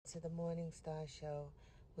to the Morning Star Show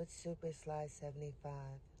with Super Sly 75.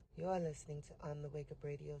 You're listening to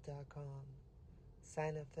OnTheWakeUpRadio.com.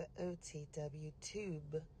 Sign up for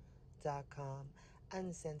OTWTube.com,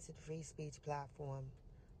 uncensored free speech platform.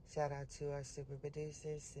 Shout out to our super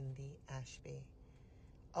producer, Cindy Ashby.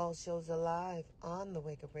 All shows are live on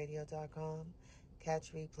TheWakeUpRadio.com.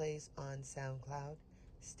 Catch replays on SoundCloud,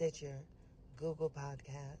 Stitcher, Google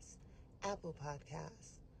Podcasts, Apple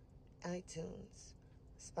Podcasts, iTunes,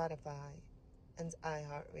 Spotify, and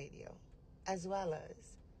iHeartRadio, as well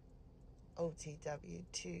as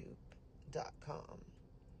OTWTube.com.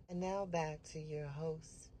 And now back to your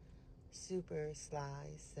host, Super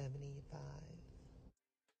Sly 75.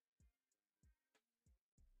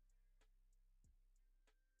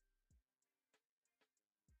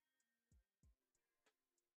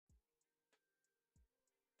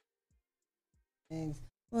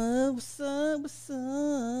 What's up? What's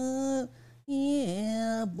up?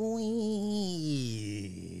 Yeah, boy.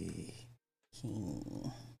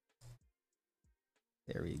 King.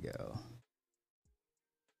 There we go.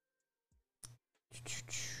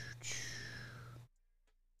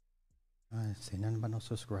 I say nothing about no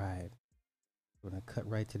subscribe. We're gonna cut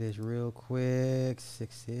right to this real quick.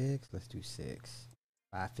 6. Let's do 6.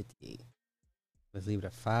 558. Let's leave it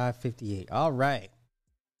at 558. All right.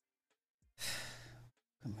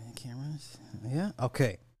 Come on, cameras. Yeah.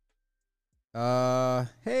 Okay.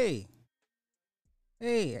 Hey.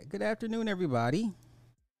 Hey, good afternoon, everybody.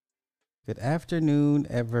 Good afternoon,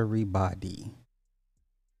 everybody.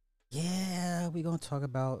 Yeah, we're gonna talk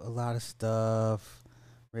about a lot of stuff.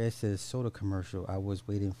 Red says soda commercial. I was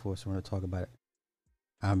waiting for someone to talk about it.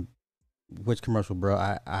 Which commercial, bro?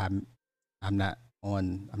 I'm not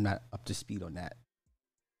up to speed on that.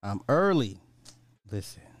 I'm early.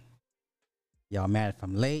 Listen. Y'all mad if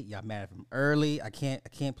I'm late. Y'all mad if I'm early. I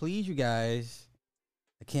can't please you guys.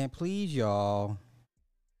 I can't please y'all.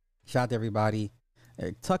 Shout out to everybody.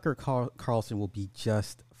 Tucker Carlson will be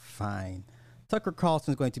just fine. Tucker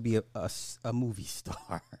Carlson is going to be a movie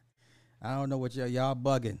star. I don't know what y'all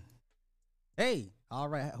bugging. Hey, all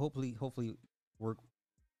right. Hopefully work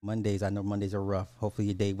Mondays. I know Mondays are rough. Hopefully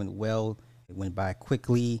your day went well. It went by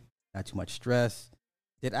quickly. Not too much stress.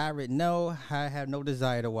 Did I read? No, I have no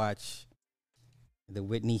desire to watch the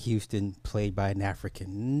Whitney Houston played by an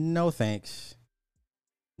African. No thanks.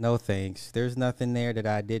 No thanks. There's nothing there that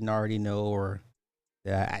I didn't already know or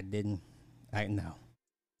that I didn't. No.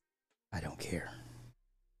 I don't care.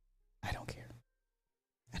 I don't care.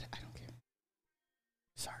 I don't care.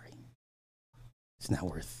 Sorry. It's not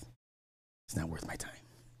worth my time.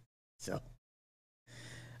 So,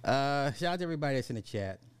 shout out to everybody that's in the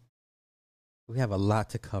chat. We have a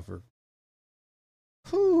lot to cover.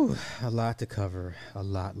 Whew, a lot to cover. A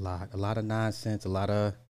lot of nonsense, a lot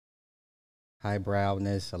of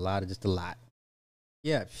highbrowness, a lot.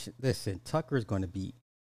 Yeah, listen, Tucker's going to be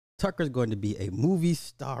a movie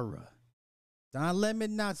star. Don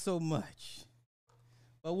Lemon, not so much.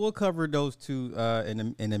 But we'll cover those two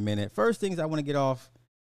in a minute. First things I want to get off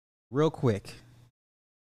real quick.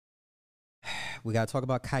 We got to talk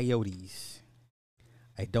about coyotes.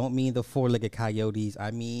 I don't mean the four-legged coyotes. I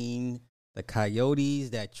mean the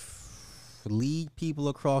coyotes that lead people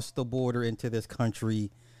across the border into this country.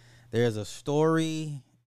 There's a story.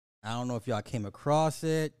 I don't know if y'all came across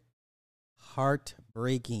it.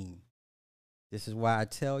 Heartbreaking. This is why I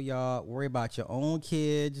tell y'all, worry about your own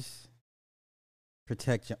kids.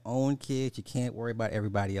 Protect your own kids. You can't worry about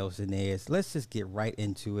everybody else in theirs. Let's just get right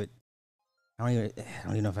into it. I don't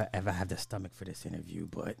even know if I ever have the stomach for this interview,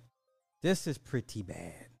 but this is pretty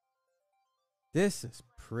bad. This is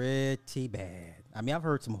pretty bad. I mean, I've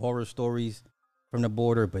heard some horror stories from the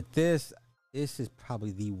border, but this is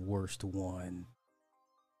probably the worst one.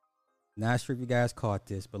 Not sure if you guys caught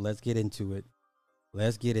this, but let's get into it.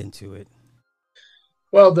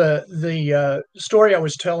 Well, the story I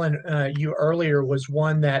was telling you earlier was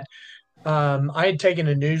one that I had taken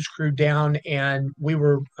a news crew down, and we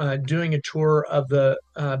were doing a tour of the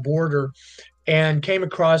border, and came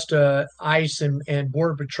across ICE and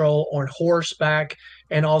Border Patrol on horseback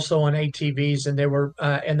and also on ATVs, and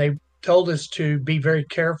they told us to be very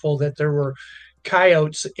careful that there were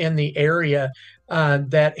coyotes in the area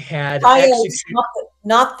that had Coyotes,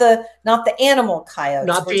 not the animal coyotes.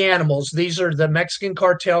 not the animals. These are the Mexican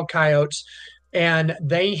cartel coyotes, and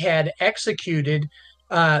they had executed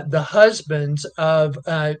the husbands of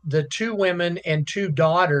the two women and two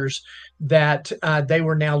daughters that they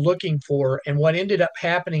were now looking for. And what ended up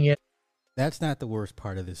happening is That's not the worst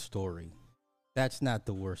part of this story. That's not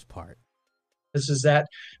the worst part. is that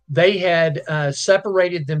they had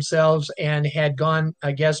separated themselves and had gone,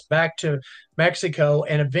 I guess, back to Mexico.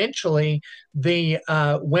 And eventually, the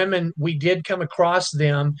women, we did come across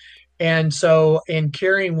them. And so, in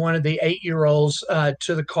carrying one of the 8-year-olds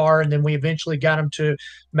to the car, and then we eventually got him to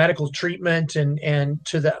medical treatment and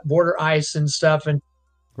to the border ice and stuff. And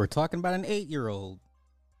We're talking about an 8-year-old.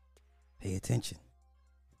 Pay attention.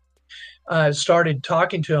 started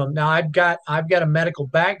talking to them. Now I've got a medical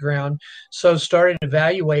background, so started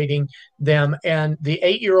evaluating them. And the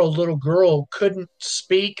 8-year-old little girl couldn't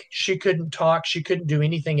speak, she couldn't talk, she couldn't do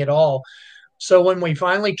anything at all. So when we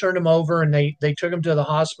finally turned him over and they took him to the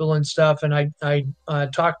hospital and stuff, and I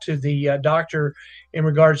talked to the doctor in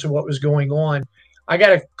regards to what was going on, I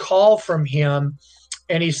got a call from him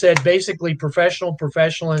and he said basically professional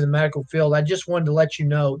in the medical field. I just wanted to let you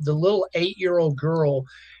know the little 8-year-old girl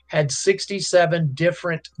had 67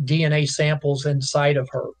 different DNA samples inside of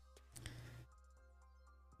her.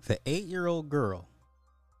 The 8-year-old girl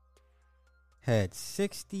had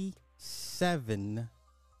 67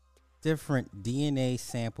 different DNA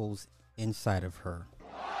samples inside of her.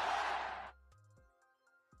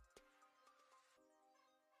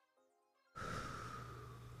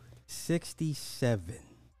 $67.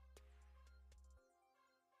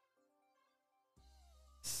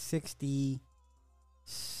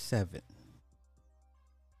 67.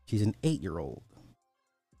 She's an 8-year-old.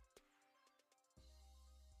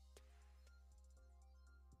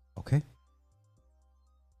 Okay.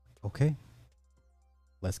 Okay.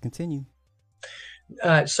 Let's continue.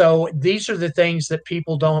 So these are the things that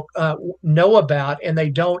people don't know about, and they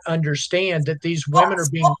don't understand that these women are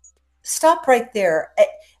being. Stop right there.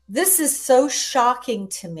 This is so shocking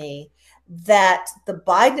to me that the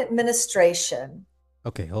Biden administration.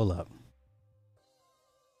 Okay, hold up.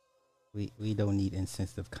 We don't need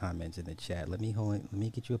insensitive comments in the chat. Let me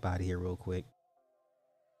get you up out of here real quick.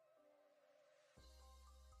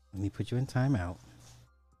 Let me put you in timeout.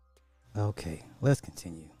 Okay, let's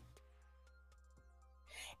continue.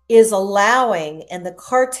 Is allowing, and the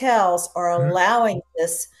cartels are allowing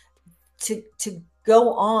this to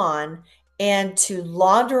go on and to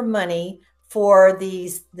launder money for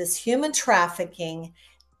this human trafficking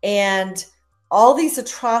and all these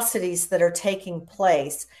atrocities that are taking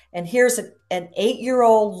place. And here's an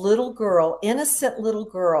 8-year-old little girl, innocent little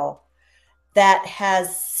girl, that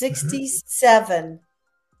has 67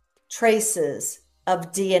 traces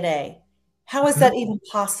of DNA. How is that even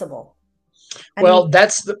possible? Well,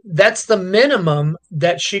 that's the minimum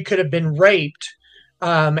that she could have been raped.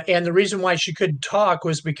 And the reason why she couldn't talk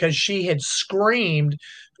was because she had screamed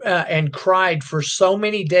and cried for so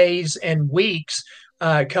many days and weeks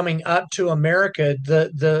coming up to America,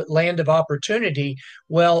 the land of opportunity.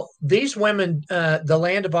 Well, these women, the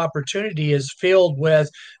land of opportunity is filled with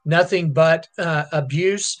nothing but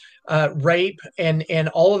abuse, rape, and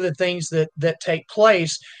all of the things that take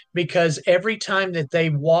place, because every time that they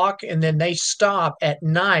walk and then they stop at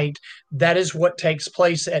night, that is what takes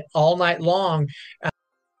place at all night long.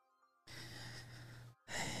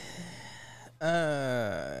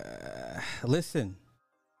 Listen,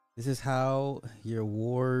 this is how your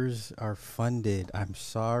wars are funded. I'm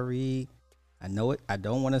sorry. I know it. I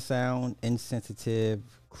don't want to sound insensitive,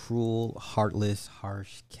 cruel, heartless,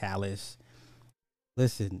 harsh, callous.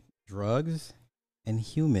 Listen, drugs and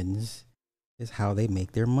humans is how they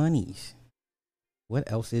make their monies.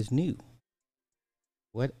 What else is new?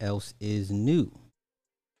 What else is new?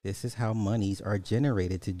 This is how monies are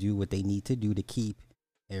generated to do what they need to do to keep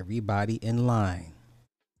everybody in line.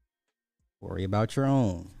 Worry about your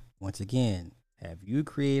own. Once again, have you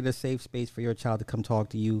created a safe space for your child to come talk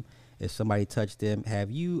to you if somebody touched them?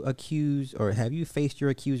 Have you accused or have you faced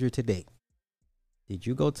your accuser today? Did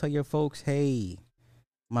you go tell your folks, hey,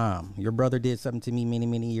 Mom, your brother did something to me many,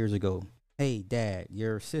 many years ago? Hey, Dad,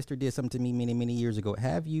 your sister did something to me many, many years ago.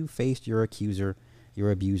 Have you faced your accuser,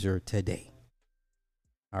 your abuser today?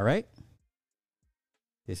 All right?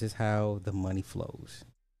 This is how the money flows.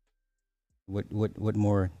 What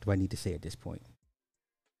more do I need to say at this point?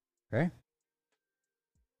 Okay?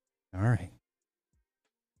 All right.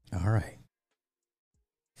 All right.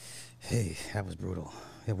 Hey, that was brutal.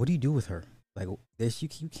 Yeah, what do you do with her? Like this,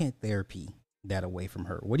 you can't therapy that away from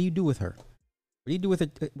her. What do you do with her? What do you do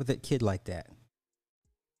with a kid like that?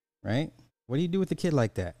 Right? What do you do with a kid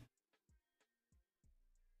like that?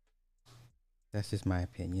 That's just my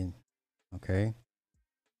opinion. Okay?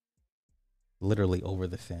 Literally over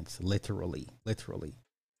the fence. Literally.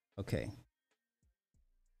 Okay.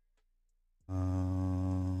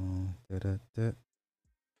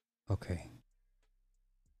 Okay.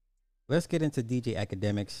 Let's get into DJ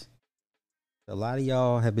Akademiks. A lot of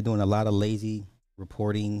y'all have been doing a lot of lazy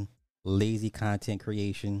reporting, lazy content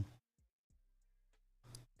creation,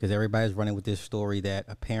 because everybody's running with this story that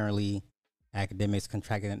apparently academics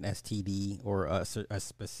contracted an STD or a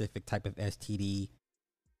specific type of STD.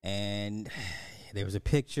 And there was a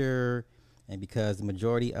picture, and because the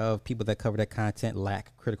majority of people that cover that content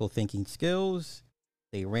lack critical thinking skills,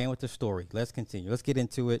 they ran with the story. Let's continue. Let's get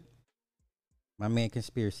into it. My man,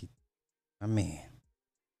 Conspiracy. My man.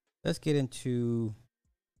 Let's get into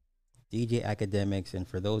DJ Akademiks. And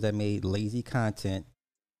for those that made lazy content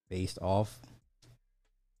based off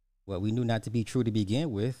what we knew not to be true to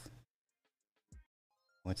begin with,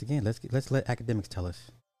 once again, let's let Akademiks tell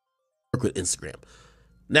us. Work with Instagram.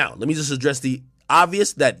 Now, let me just address the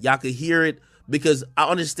obvious that y'all could hear it, because I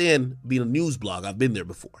understand being a news blog. I've been there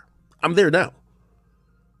before. I'm there now.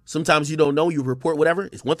 Sometimes you don't know, you report whatever.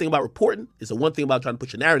 It's one thing about reporting. It's a one thing about trying to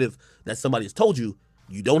push a narrative that somebody has told you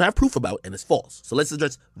don't have proof about and it's false. So let's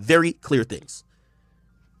address very clear things.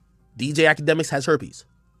 DJ Akademiks has herpes.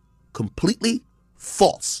 Completely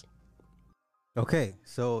false. Okay,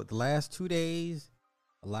 so the last 2 days,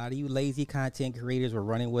 a lot of you lazy content creators were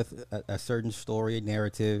running with a certain story or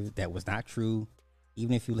narrative that was not true.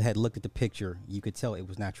 Even if you had looked at the picture, you could tell it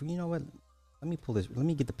was not true. You know what? Let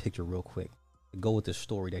me get the picture real quick to go with the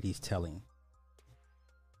story that he's telling.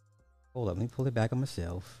 Hold up, let me pull it back on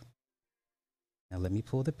myself. Now let me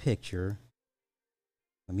pull the picture.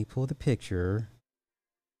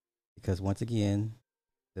 Because once again,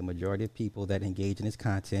 the majority of people that engage in this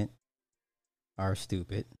content are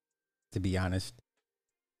stupid, to be honest.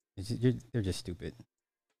 They're just stupid.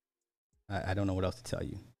 I don't know what else to tell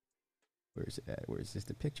you. Where is it at? Where is this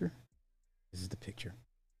the picture? This is the picture.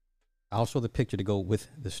 I'll show the picture to go with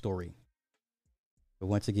the story. But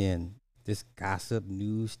once again, this gossip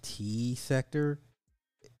news tea sector,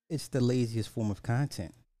 it's the laziest form of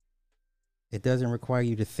content. It doesn't require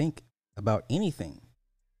you to think about anything.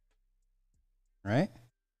 Right?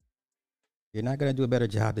 You're not going to do a better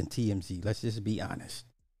job than TMZ. Let's just be honest.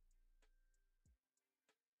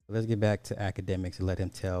 Let's get back to Akademiks and let him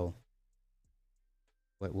tell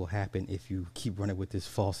what will happen if you keep running with this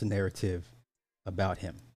false narrative about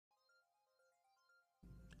him.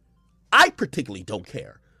 I particularly don't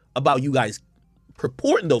care about you guys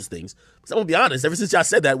purporting those things. Because I'm going to be honest, ever since y'all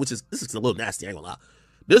said that, this is a little nasty, I ain't going to lie.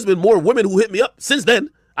 There's been more women who hit me up since then.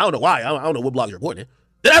 I don't know why. I don't know what blog you're reporting it.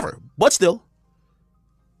 Than ever. But still,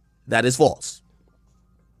 that is false.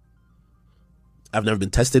 I've never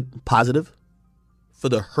been tested positive for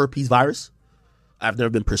the herpes virus. I've never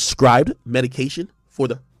been prescribed medication for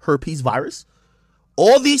the herpes virus.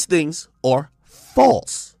 All these things are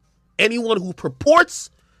false. Anyone who purports,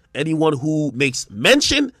 anyone who makes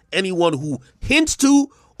mention, anyone who hints to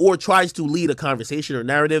or tries to lead a conversation or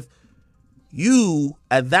narrative, you,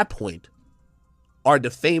 at that point, are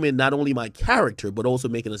defaming not only my character, but also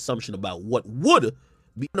making an assumption about what would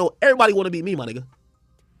be. Everybody want to be me, my nigga.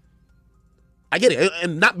 I get it.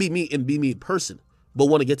 And not be me and be me in person, but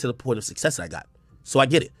want to get to the point of success that I got. So I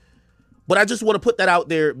get it. But I just want to put that out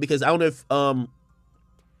there because I don't know if, I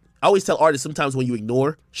always tell artists sometimes when you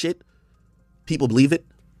ignore shit, people believe it.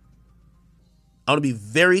 I want to be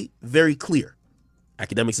very, very clear.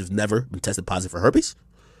 Akademiks have never been tested positive for herpes.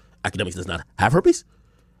 Akademiks does not have herpes.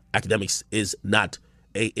 Akademiks is not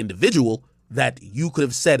a individual that you could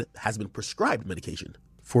have said has been prescribed medication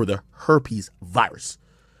for the herpes virus.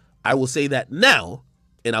 I will say that now,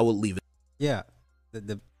 and I will leave it. Yeah,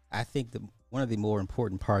 I think one of the more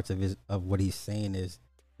important parts of what he's saying is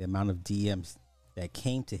the amount of DMs that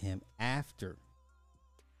came to him after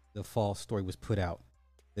the false story was put out.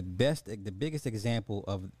 The biggest example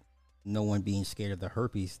of no one being scared of the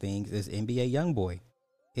herpes things is NBA YoungBoy.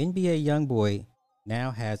 NBA YoungBoy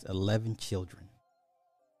now has 11 children.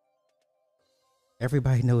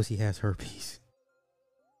 Everybody knows he has herpes.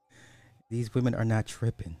 These women are not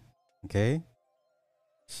tripping, okay?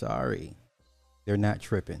 Sorry, they're not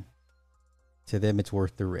tripping. To them, it's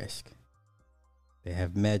worth the risk. They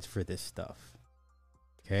have meds for this stuff.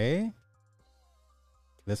 Okay?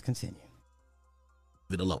 Let's continue.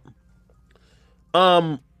 It alone.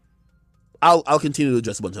 I'll continue to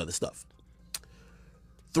address a bunch of other stuff.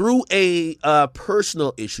 Through a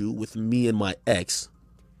personal issue with me and my ex,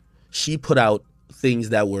 she put out things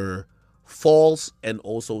that were false and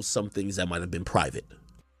also some things that might have been private.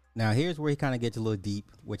 Now, here's where he kind of gets a little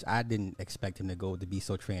deep, which I didn't expect him to go to be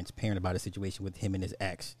so transparent about a situation with him and his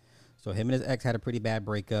ex. So him and his ex had a pretty bad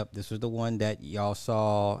breakup. This was the one that y'all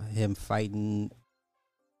saw him fighting,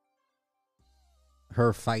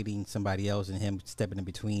 her fighting somebody else and him stepping in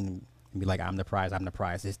between and be like, I'm the prize, I'm the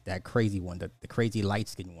prize. It's that crazy one, the crazy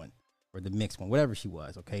light-skinned one or the mixed one, whatever she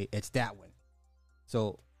was, okay? It's that one.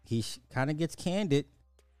 So he kind of gets candid,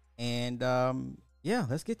 and yeah,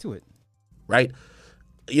 let's get to it. Right?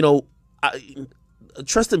 You know,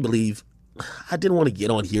 trust and believe. I didn't want to get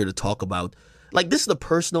on here to talk about, like, this is the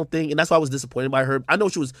personal thing, and that's why I was disappointed by her. I know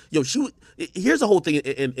she was, here's the whole thing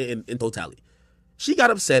in totality. She got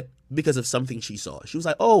upset because of something she saw. She was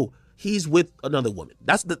like, oh, he's with another woman.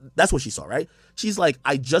 That's what she saw, right? She's like,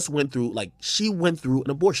 she went through an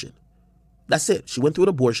abortion. That's it. She went through an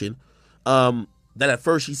abortion that at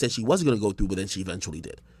first she said she wasn't going to go through, but then she eventually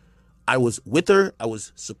did. I was with her. I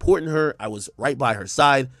was supporting her. I was right by her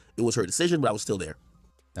side. It was her decision, but I was still there.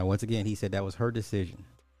 Now, once again, he said that was her decision.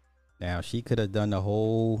 Now, she could have done the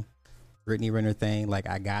whole Brittany Renner thing, like,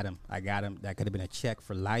 I got him. That could have been a check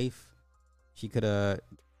for life. She could have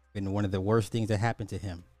been one of the worst things that happened to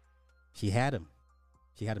him. She had him.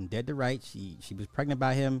 She had him dead to rights. She was pregnant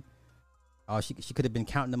by him. Oh, she could have been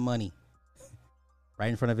counting the money right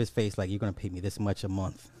in front of his face, like, you're going to pay me this much a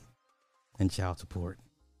month in child support,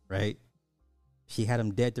 right? She had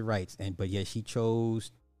him dead to rights, but yet she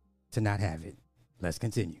chose to not have it. Let's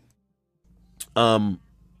continue.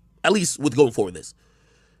 At least with going forward this.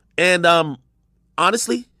 And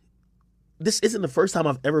honestly, this isn't the first time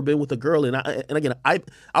I've ever been with a girl. And again, I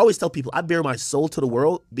always tell people I bare my soul to the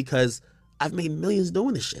world because I've made millions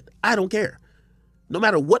doing this shit. I don't care. No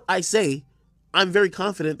matter what I say, I'm very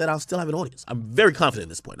confident that I'll still have an audience. I'm very confident at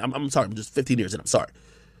this point. I'm sorry. I'm just 15 years in. I'm sorry.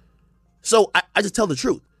 So I just tell the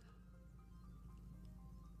truth.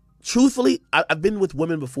 Truthfully, I've been with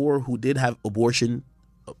women before who did have abortion.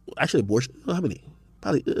 Actually, abortion. How many?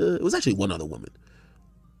 Probably. It was actually one other woman.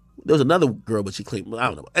 There was another girl, but she claimed. I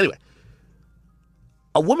don't know. Anyway,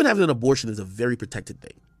 a woman having an abortion is a very protected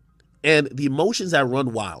thing, and the emotions that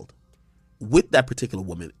run wild with that particular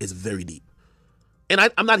woman is very deep. And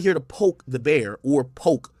I'm not here to poke the bear or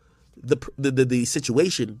poke the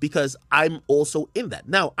situation because I'm also in that.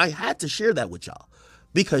 Now, I had to share that with y'all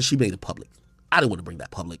because she made it public. I didn't want to bring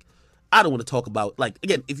that public. I don't want to talk about, like,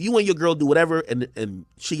 again, if you and your girl do whatever and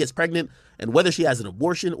she gets pregnant and whether she has an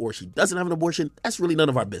abortion or she doesn't have an abortion, that's really none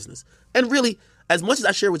of our business. And really, as much as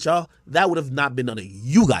I share with y'all, that would have not been none of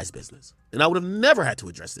you guys' business. And I would have never had to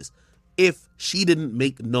address this if she didn't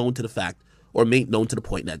make known to the fact or make known to the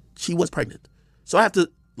point that she was pregnant. So I have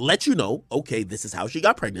to let you know, okay, this is how she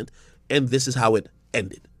got pregnant and this is how it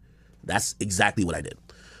ended. That's exactly what I did.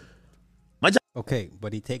 Okay,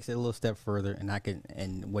 but he takes it a little step further,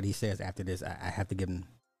 and what he says after this, I have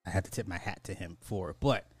to tip my hat to him for it.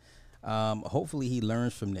 But hopefully he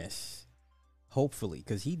learns from this. Hopefully,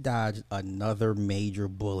 because he dodged another major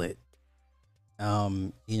bullet.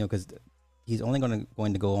 Because he's only going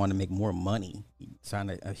to go on to make more money. He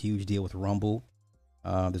signed a huge deal with Rumble.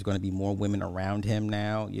 There's going to be more women around him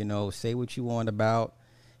now. Say what you want about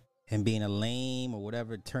him being a lame or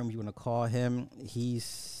whatever term you want to call him.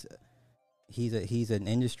 He's an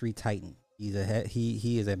industry titan. He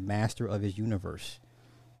is a master of his universe.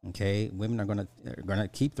 Okay, women are gonna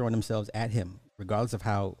keep throwing themselves at him, regardless of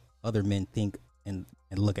how other men think and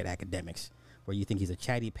look at Akademiks. Where you think he's a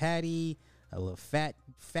chatty patty, a little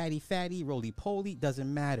fatty, roly poly,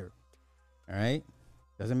 doesn't matter. All right,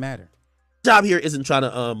 doesn't matter. Job here isn't trying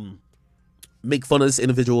to make fun of this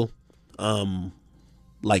individual.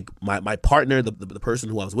 Like my partner, the person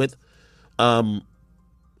who I was with.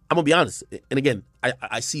 I'm going to be honest. And again,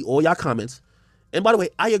 I see all y'all comments. And by the way,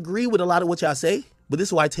 I agree with a lot of what y'all say, but this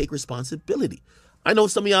is why I take responsibility. I know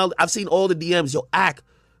some of y'all, I've seen all the DMs. Yo, Ak,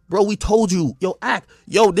 bro, we told you. Yo, Ak,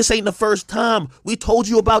 yo, this ain't the first time. We told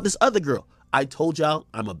you about this other girl. I told y'all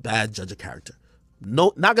I'm a bad judge of character.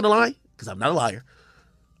 No, not going to lie, because I'm not a liar.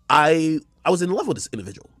 I was in love with this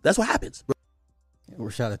individual. That's what happens.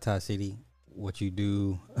 Rashada Tassidi, what you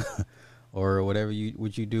do... or whatever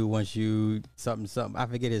what you do once you something. I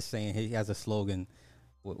forget his saying. He has a slogan.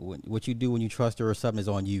 What you do when you trust her or something is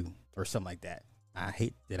on you or something like that. I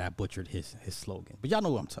hate that I butchered his slogan, but y'all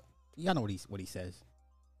know what y'all know what he says.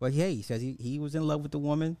 But hey, he says he was in love with the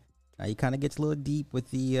woman. He kind of gets a little deep with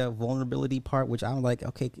the vulnerability part, which I'm like,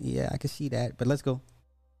 okay, yeah, I can see that. But let's go,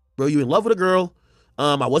 bro. You're in love with a girl.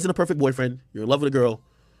 I wasn't a perfect boyfriend. You're in love with a girl.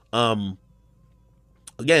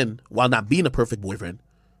 Again, while not being a perfect boyfriend,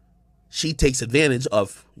 she takes advantage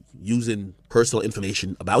of using personal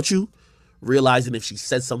information about you, realizing if she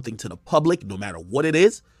says something to the public, no matter what it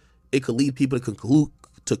is, it could lead people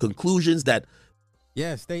to conclusions that...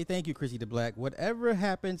 Yes, thank you, Chrissy the Black. Whatever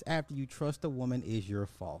happens after you trust a woman is your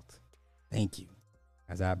fault. Thank you.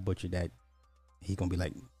 As I butchered that, he going to be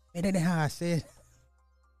like, it ain't how I said.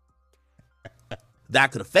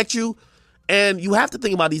 That could affect you. And you have to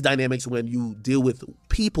think about these dynamics when you deal with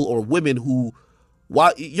people or women who...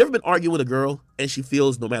 While you ever been arguing with a girl and she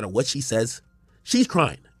feels no matter what she says, she's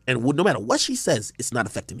crying. And no matter what she says, it's not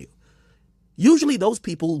affecting you. Usually those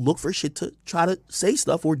people look for shit to try to say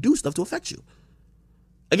stuff or do stuff to affect you.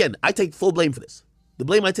 Again, I take full blame for this.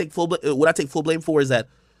 What I take full blame for is that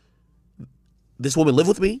this woman lived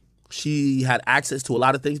with me. She had access to a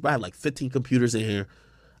lot of things, but I have like 15 computers in here.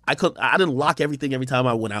 I didn't lock everything every time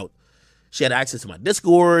I went out. She had access to my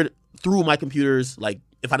Discord through my computers, like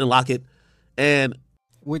if I didn't lock it. And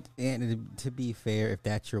to be fair, if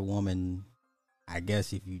that's your woman, I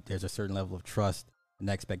guess there's a certain level of trust and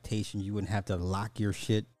expectation, you wouldn't have to lock your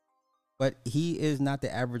shit. But he is not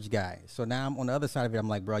the average guy. So now I'm on the other side of it. I'm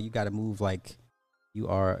like, bro, you got to move like you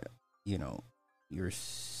are, you're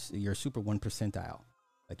super 1 percentile.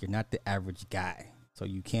 Like, you're not the average guy. So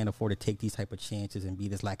you can't afford to take these type of chances and be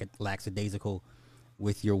this lackadaisical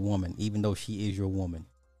with your woman, even though she is your woman.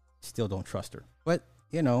 Still don't trust her. But,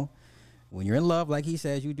 when you're in love, like he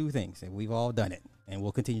says, you do things. And we've all done it. And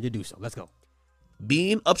we'll continue to do so. Let's go.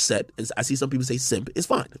 Being upset, as I see some people say simp, is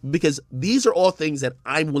fine. Because these are all things that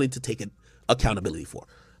I'm willing to take accountability for.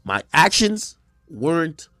 My actions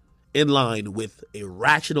weren't in line with a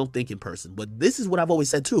rational thinking person. But this is what I've always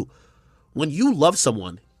said too. When you love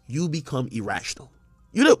someone, you become irrational.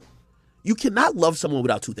 You do. You cannot love someone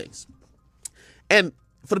without two things. And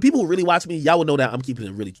for the people who really watch me, y'all will know that I'm keeping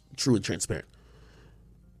it really true and transparent.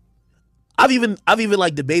 I've even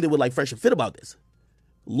like debated with like Fresh and Fit about this.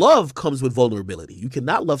 Love comes with vulnerability. You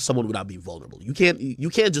cannot love someone without being vulnerable. You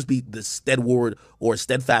can't just be the steadward or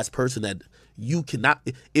steadfast person that you cannot.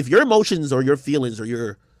 If your emotions or your feelings or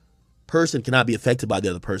your person cannot be affected by the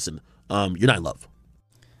other person, you're not in love.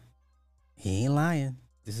 He ain't lying.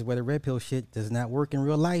 This is where the red pill shit does not work in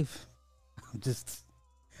real life. I'm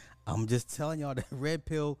just telling y'all that red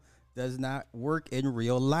pill does not work in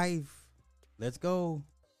real life. Let's go.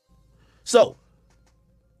 So,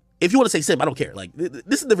 if you want to say simp, I don't care. Like,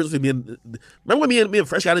 this is the difference between me and... Remember when me and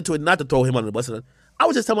Fresh got into it? Not to throw him under the bus. I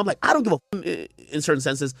was just telling him, like, I don't give a f*** in certain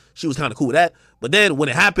senses. She was kind of cool with that. But then when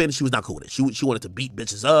it happened, she was not cool with it. She wanted to beat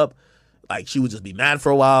bitches up. Like, she would just be mad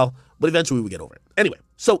for a while. But eventually we would get over it. Anyway,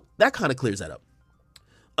 so that kind of clears that up.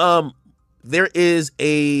 There is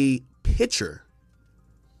a picture.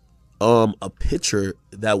 A picture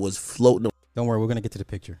that was floating. Don't worry, we're going to get to the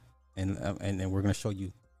picture. And we're going to show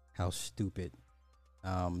you how stupid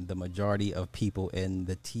the majority of people in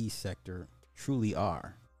the tea sector truly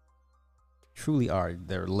are.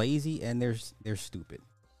 They're lazy and they're stupid.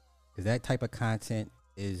 Because that type of content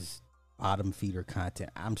is bottom feeder content.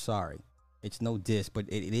 I'm sorry. It's no diss, but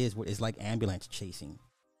it is what it's like ambulance chasing.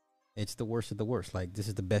 It's the worst of the worst. Like, this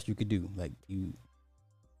is the best you could do.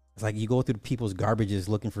 It's like you go through people's garbages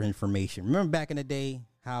looking for information. Remember back in the day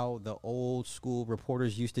how the old school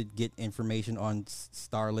reporters used to get information on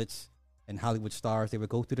starlets and Hollywood stars? They would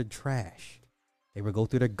go through the trash. They would go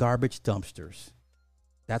through the garbage dumpsters.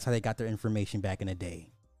 That's how they got their information back in the day.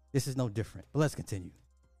 This is no different. But let's continue.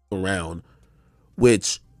 Around,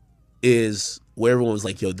 which is where everyone was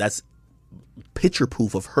like, yo, that's picture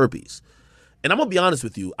proof of herpes. And I'm going to be honest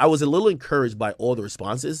with you. I was a little encouraged by all the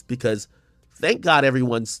responses because thank God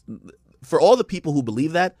for all the people who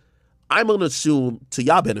believe that, I'm going to assume to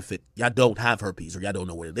y'all benefit, y'all don't have herpes or y'all don't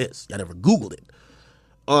know what it is. Y'all never Googled it.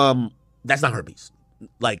 That's not herpes.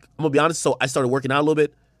 Like, I'm going to be honest. So I started working out a little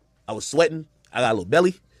bit. I was sweating. I got a little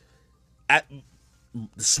belly. The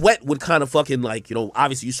sweat would kind of fucking like,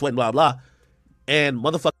 obviously you sweating, blah, blah. And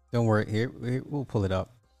motherfucker. Don't worry. Here, we'll pull it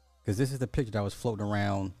up. Because this is the picture that was floating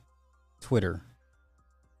around Twitter.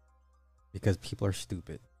 Because people are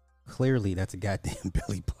stupid. Clearly, that's a goddamn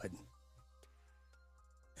belly button.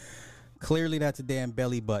 Clearly, that's a damn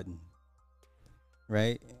belly button.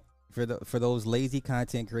 Right? For those lazy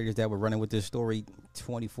content creators that were running with this story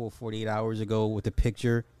 24, 48 hours ago with the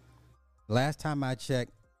picture. Last time I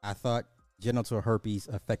checked, I thought genital herpes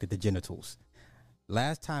affected the genitals.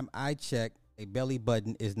 Last time I checked, a belly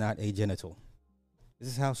button is not a genital. This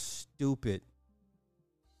is how stupid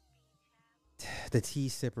the tea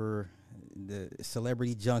sipper, the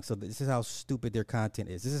celebrity junks, this is how stupid their content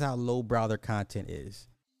is. This is how lowbrow their content is.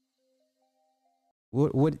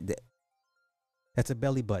 That's a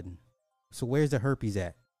belly button. So where's the herpes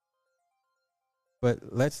at? But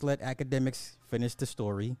let's let Akademiks finish the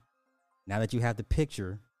story. Now that you have the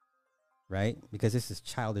picture, right? Because this is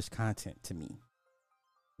childish content to me.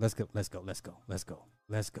 Let's go. Let's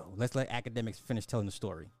let Akademiks finish telling the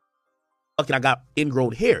story. Okay, I got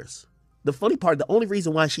ingrown hairs. The funny part, the only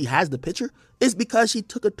reason why she has the picture is because she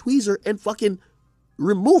took a tweezer and fucking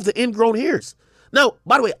removed the ingrown hairs. Now,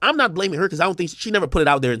 by the way, I'm not blaming her because I don't think she never put it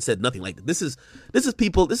out there and said nothing like that. This is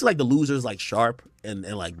people, this is like the losers like Sharp and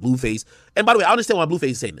like Blueface. And by the way, I understand why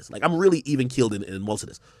Blueface is saying this. Like, I'm really even keeled in most of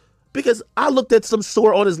this. Because I looked at some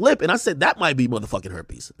sore on his lip and I said, that might be motherfucking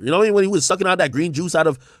herpes. You know what I mean? When he was sucking out that green juice out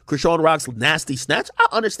of Krishan Rock's nasty snatch, I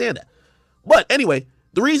understand that. But anyway,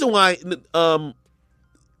 the reason why I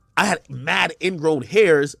had mad ingrown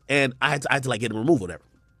hairs and I had to like get them removed or whatever.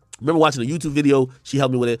 I remember watching a YouTube video. She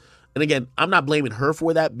helped me with it. And again, I'm not blaming her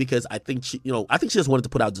for that because I think she just wanted to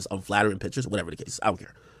put out just unflattering pictures, whatever the case. I don't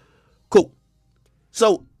care. Cool.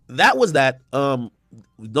 So that was that. No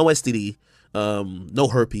STD, no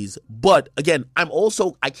herpes. But again,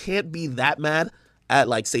 I can't be that mad at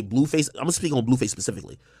like say Blueface. I'm gonna speak on Blueface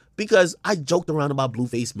specifically because I joked around about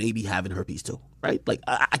Blueface maybe having herpes too, right? Like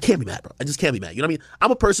I can't be mad, bro. I just can't be mad. You know what I mean?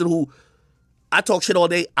 I'm a person who I talk shit all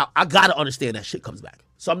day. I gotta understand that shit comes back.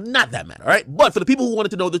 So I'm not that mad, all right? But for the people who wanted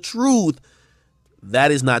to know the truth,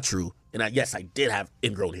 that is not true. And yes, I did have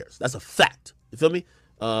ingrown hairs. That's a fact. You feel me?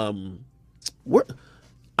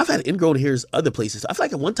 I've had ingrown hairs other places. I feel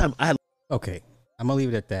like at one time I had. Okay, I'm gonna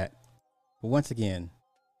leave it at that. But once again,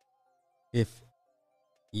 if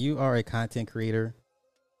you are a content creator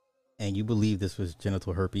and you believe this was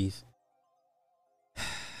genital herpes,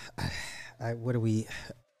 what do we?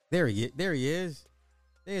 There he is.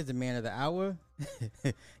 There's the man of the hour.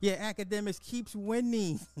 Yeah, Akademiks keeps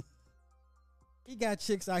winning. He got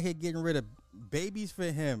chicks out here getting rid of babies for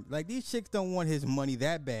him. Like, these chicks don't want his money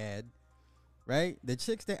that bad, right? The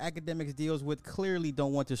chicks that Akademiks deals with clearly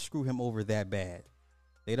don't want to screw him over that bad.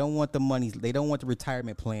 They don't want the money. They don't want the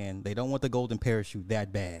retirement plan. They don't want the golden parachute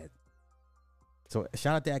that bad. So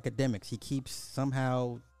shout out to Akademiks. He keeps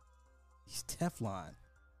somehow, he's Teflon.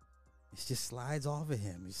 It just slides off of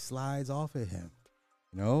him. It slides off of him.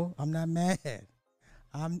 No, I'm not mad.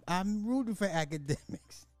 I'm rooting for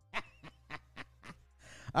Akademiks.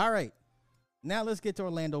 All right. Now let's get to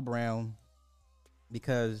Orlando Brown,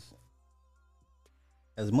 because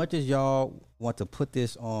as much as y'all want to put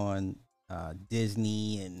this on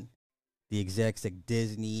Disney and the execs at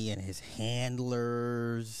Disney and his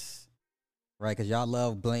handlers, right? Because y'all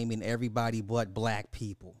love blaming everybody but black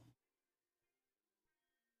people.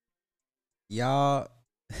 Y'all,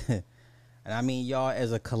 and I mean y'all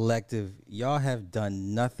as a collective, y'all have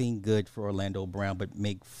done nothing good for Orlando Brown but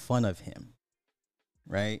make fun of him,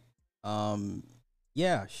 right?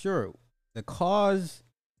 Yeah, sure. The cause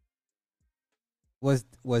was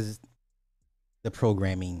the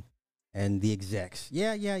programming and the execs.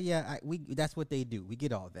 Yeah. That's what they do. We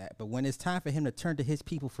get all that. But when it's time for him to turn to his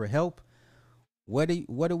people for help, what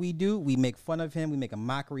do we do? We make fun of him. We make a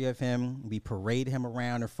mockery of him. We parade him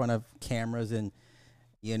around in front of cameras and,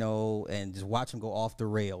 and just watch him go off the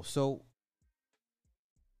rails. So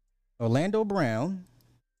Orlando Brown,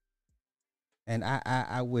 and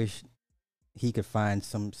I wish he could find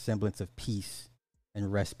some semblance of peace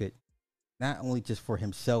and respite, not only just for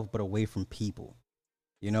himself, but away from people,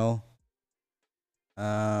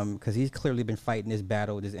 because he's clearly been fighting this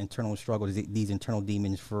battle, this internal struggle, these internal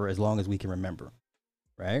demons for as long as we can remember,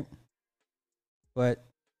 right? But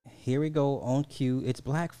here we go on cue. It's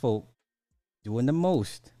black folk doing the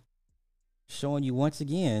most, showing you once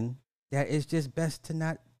again that it's just best to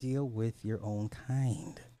not deal with your own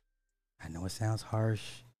kind. I know it sounds harsh.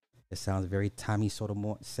 It sounds very Tommy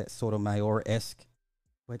Sotomayor-esque,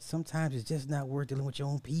 but sometimes it's just not worth dealing with your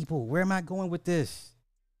own people. Where am I going with this?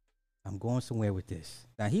 I'm going somewhere with this.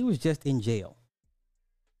 Now, he was just in jail.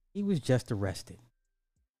 He was just arrested.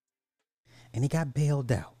 And he got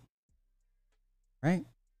bailed out. Right?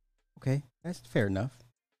 Okay, that's fair enough.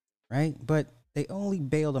 Right? But they only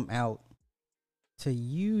bailed him out to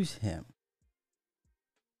use him.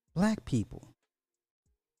 Black people.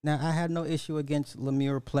 Now, I have no issue against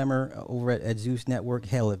Lemire Plemmer over at Zeus Network.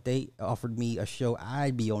 Hell, if they offered me a show,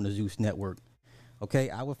 I'd be on the Zeus Network. Okay?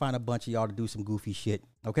 I would find a bunch of y'all to do some goofy shit.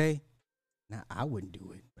 Okay? Now, I wouldn't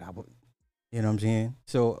do it, but I would. You know what I'm saying?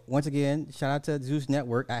 So, once again, shout out to Zeus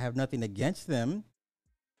Network. I have nothing against them.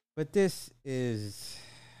 But this is...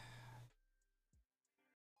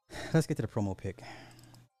 Let's get to the promo pic.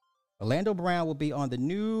 Orlando Brown will be on the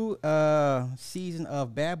new season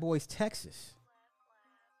of Bad Boys Texas.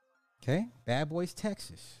 Okay, Bad Boys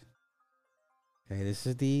Texas. Okay, this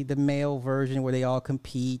is the male version where they all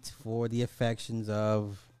compete for the affections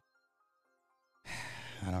of,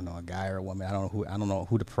 I don't know, a guy or a woman. I don't know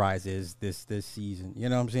who the prize is this season. You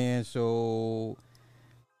know what I'm saying? So,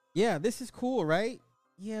 yeah, this is cool, right?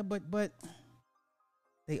 Yeah, but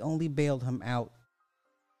they only bailed him out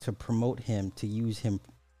to promote him, to use him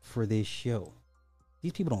for this show.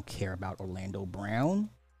 These people don't care about Orlando Brown.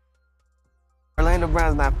 Orlando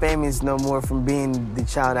Brown's not famous no more from being the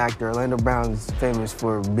child actor. Orlando Brown's famous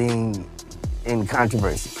for being in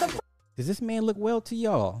controversy. Does this man look well to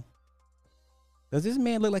y'all? Does this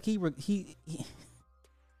man look like he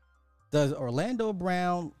Does Orlando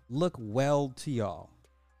Brown look well to y'all?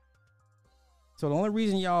 So the only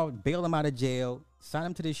reason y'all bailed him out of jail, signed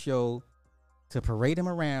him to this show, to parade him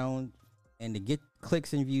around, and to get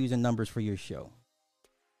clicks and views and numbers for your show.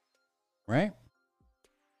 Right?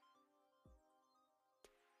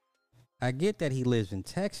 I get that he lives in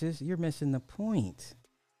Texas. You're missing the point.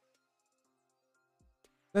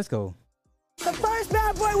 Let's go. The first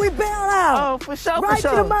bad boy we bail out. Oh, for sure, right for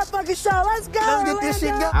sure. to the motherfucking show. Let's go, Let's get this shit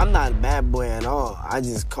Orlando. going. I'm not a bad boy at all. I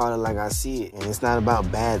just call it like I see it. And it's not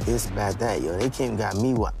about bad this, bad that. Yo, they came and got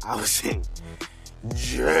me while I was in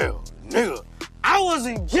jail. Nigga, I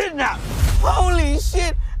wasn't kidnapped. Holy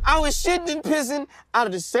shit. I was shitting and pissing out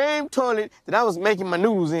of the same toilet that I was making my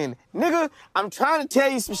noodles in. Nigga, I'm trying to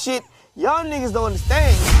tell you some shit y'all niggas don't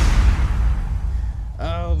understand.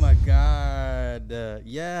 Oh my God.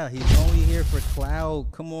 Yeah, he's only here for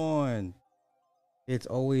clout. Come on. It's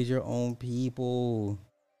always your own people.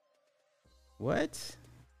 What?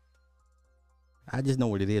 I just know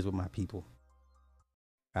what it is with my people.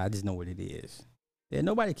 I just know what it is. Yeah,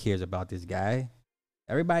 nobody cares about this guy.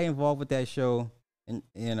 Everybody involved with that show, and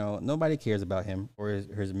you know, nobody cares about him or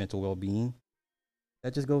his mental well-being.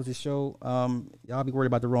 That just goes to show y'all be worried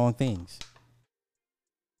about the wrong things.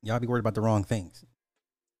 Y'all be worried about the wrong things.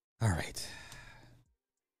 All right.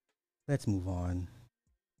 Let's move on.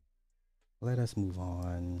 Let us move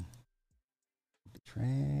on. The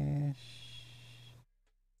trash.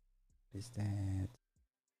 What is that?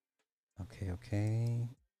 Okay.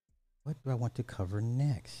 What do I want to cover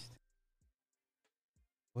next?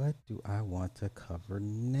 What do I want to cover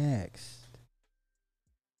next?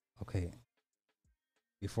 Okay.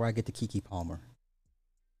 Before I get to Keke Palmer.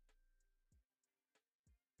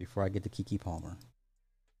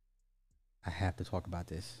 I have to talk about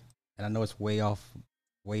this. And I know it's way off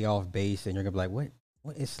base, and you're gonna be like,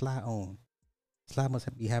 what is Sly on? Sly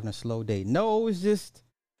must be having a slow day. No, it's just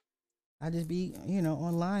I just be,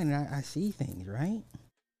 online and I see things, right?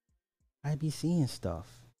 I be seeing stuff.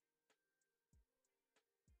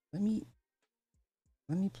 Let me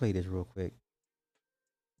play this real quick.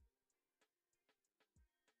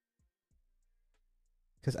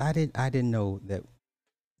 Cause I didn't know that.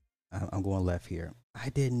 I'm going left here. I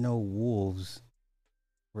didn't know wolves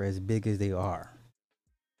were as big as they are.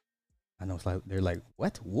 I know it's like they're like,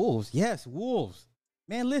 what? Wolves? Yes, wolves.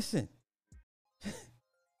 Man, listen.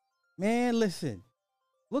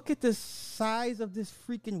 Look at the size of this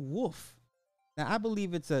freaking wolf. Now, I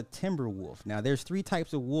believe it's a timber wolf. Now, there's 3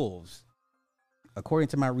 types of wolves, according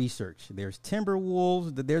to my research. There's timber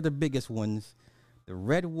wolves. They're the biggest ones. The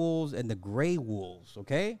red wolves and the gray wolves,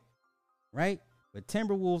 okay? Right? But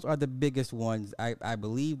timber wolves are the biggest ones. I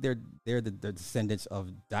believe they're the descendants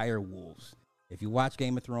of dire wolves. If you watch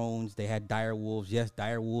Game of Thrones, they had dire wolves. Yes,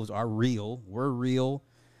 dire wolves are real. We're real.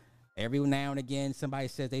 Every now and again, somebody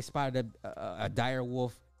says they spotted a dire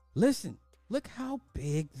wolf. Listen, look how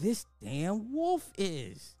big this damn wolf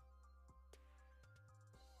is.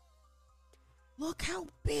 Look how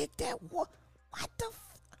big that wolf. What the?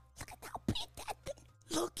 Look at how big that thing.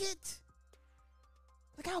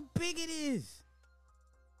 Look how big it is.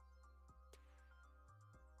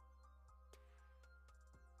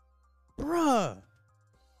 Bruh,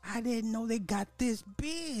 I didn't know they got this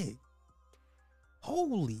big.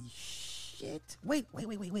 Holy shit. Wait.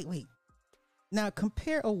 Now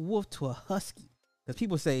compare a wolf to a husky. Because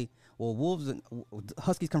people say, well, wolves and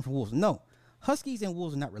huskies come from wolves. No, huskies and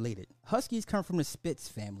wolves are not related. Huskies come from the Spitz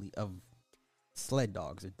family of sled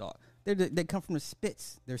dogs or dogs. They come from the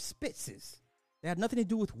Spitz. They're Spitzes. They have nothing to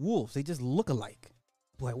do with wolves. They just look alike.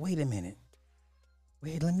 Boy, wait a minute.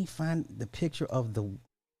 Let me find the picture of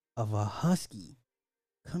a husky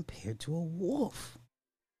compared to a wolf.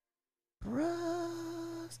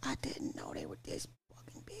 Bruh, I didn't know they were this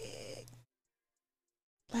fucking big.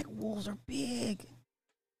 Like, wolves are big.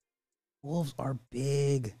 Wolves are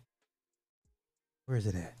big. Where is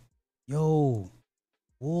it at? Yo,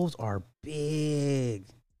 wolves are big.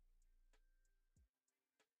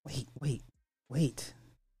 Wait.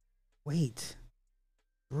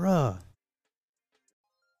 Bruh.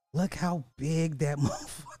 Look how big that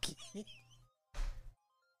motherfucker is.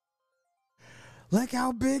 Look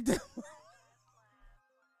how big that.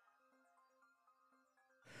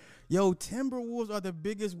 Yo, timber wolves are the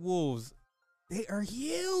biggest wolves. They are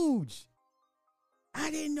huge. I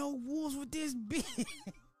didn't know wolves were this big.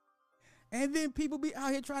 And then people be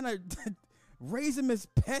out here trying to raise them as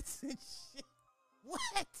pets and shit.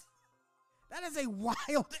 What? That is a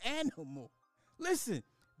wild animal. Listen.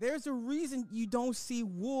 There's a reason you don't see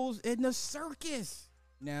wolves in the circus.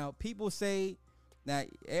 Now, people say that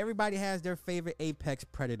everybody has their favorite apex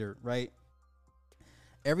predator, right?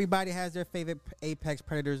 Everybody has their favorite apex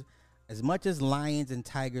predators. As much as lions and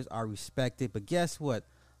tigers are respected, but guess what?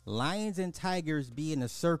 Lions and tigers be in a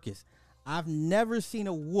circus. I've never seen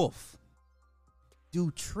a wolf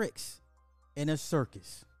do tricks in a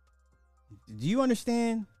circus. Do you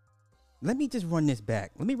understand? Let me just run this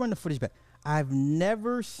back. Let me run the footage back. I've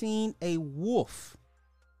never seen a wolf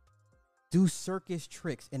do circus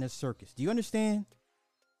tricks in a circus. Do you understand?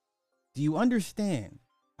 Do you understand?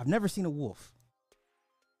 I've never seen a wolf.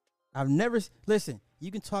 I've never, listen,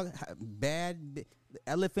 you can talk bad,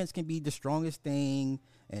 elephants can be the strongest thing,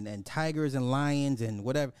 and tigers and lions and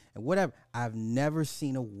whatever. I've never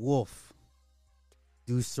seen a wolf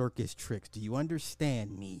do circus tricks. Do you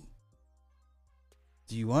understand me?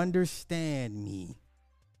 Do you understand me?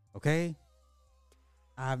 Okay?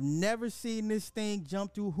 I've never seen this thing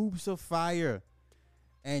jump through hoops of fire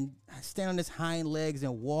and stand on its hind legs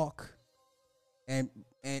and walk and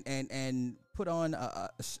put on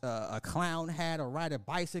a clown hat or ride a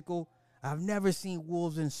bicycle. I've never seen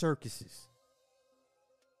wolves in circuses.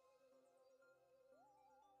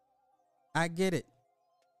 I get it.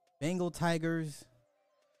 Bengal tigers,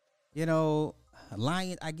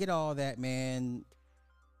 lions, I get all that, man.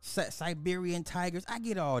 Siberian tigers, I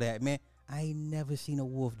get all that, man. I ain't never seen a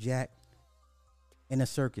wolf, Jack, in a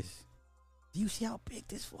circus. Do you see how big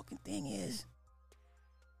this fucking thing is?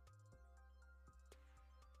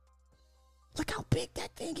 Look how big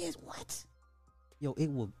that thing is. What? Yo, it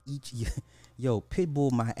will eat you. Yo, pit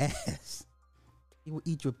bull my ass. It will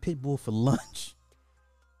eat your pit bull for lunch.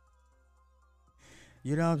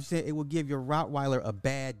 You know what I'm saying? It will give your Rottweiler a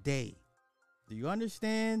bad day. Do you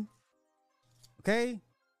understand? Okay?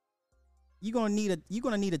 You're gonna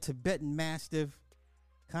need a Tibetan Mastiff,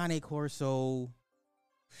 Cane Corso.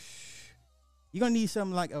 You're gonna need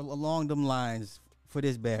something like along them lines for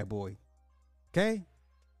this bad boy. Okay?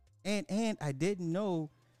 And I didn't know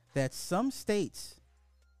that some states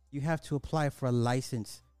you have to apply for a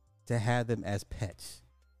license to have them as pets.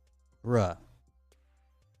 Bruh.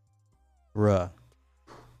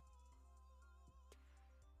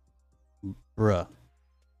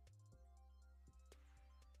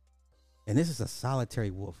 And this is a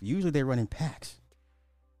solitary wolf. Usually they run in packs.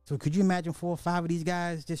 So could you imagine 4 or 5 of these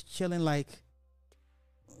guys just chilling like,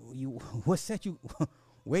 what set you,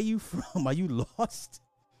 where you from? Are you lost?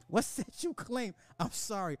 What set you claim? I'm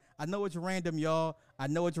sorry. I know it's random, y'all. I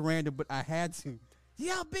know it's random, but I had to. See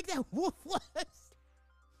how big that wolf was?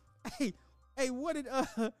 Hey, what did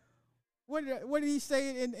he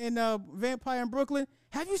say in Vampire in Brooklyn?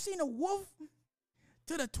 Have you seen a wolf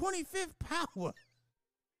to the 25th power?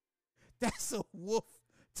 That's a wolf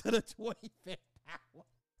to the 25th power.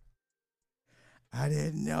 I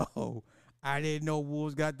didn't know.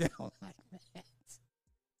 Wolves got down like that.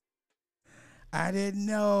 I didn't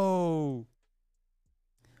know.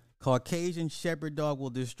 Caucasian shepherd dog will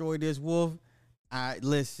destroy this wolf.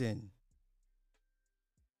 Listen.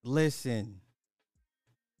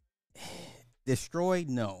 Destroyed?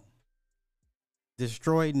 No.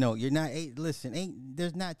 You're not.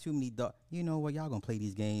 There's not too many dogs. You know what? Y'all gonna play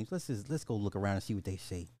these games. Let's go look around and see what they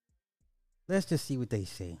say. Let's just see what they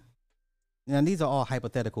say. Now, these are all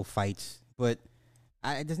hypothetical fights, but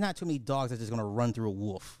there's not too many dogs that's just gonna run through a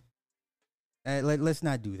wolf. Let's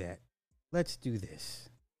not do that. Let's do this.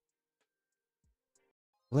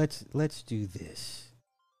 Let's do this.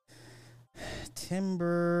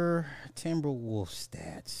 Timber wolf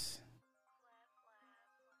stats.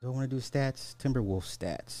 Do I want to do stats? Timberwolf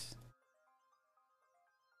stats.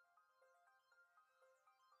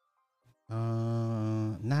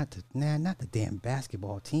 Not the damn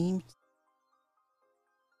basketball team.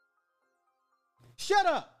 Shut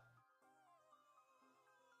up.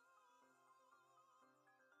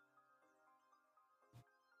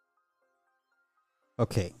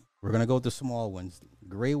 Okay, we're gonna go with the small ones.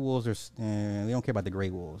 Gray wolves are. We don't care about the gray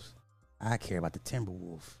wolves. I care about the timber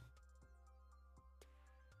wolf.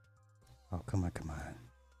 Oh, come on.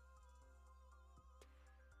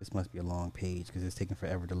 This must be a long page because it's taking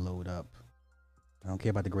forever to load up. I don't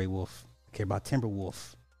care about the gray wolf. I care about timber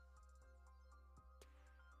wolf.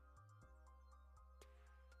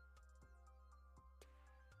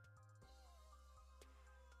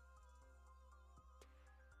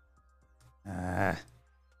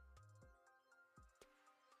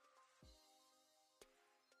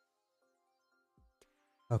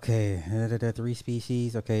 Okay, the 3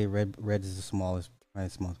 species. Okay, red is the smallest. Right,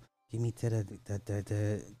 small. Give me to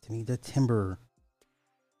the timber.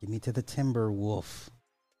 Give me to the timber wolf.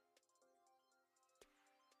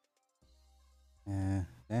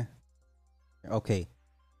 Okay,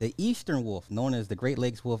 the eastern wolf, known as the Great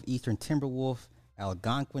Lakes wolf, eastern timber wolf,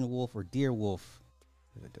 Algonquin wolf, or deer wolf.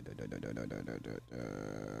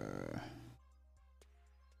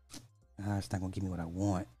 It's not gonna give me what I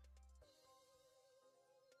want.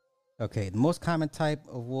 Okay, the most common type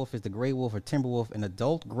of wolf is the gray wolf or timber wolf. An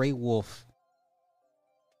adult gray wolf,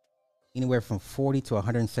 anywhere from 40 to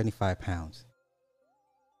 175 pounds.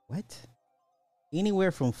 What?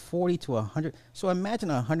 Anywhere from 40 to 100. So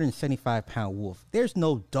imagine a 175-pound wolf. There's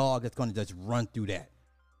no dog that's going to just run through that.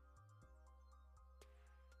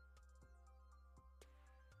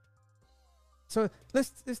 So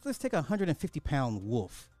let's take a 150-pound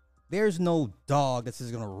wolf. There's no dog that's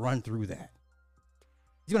just going to run through that.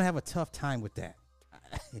 He's going to have a tough time with that.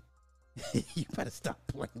 You better stop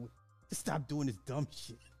playing with. Just stop doing this dumb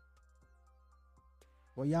shit.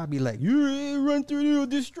 Well, y'all be like, you run through, you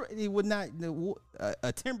destroy. It would not.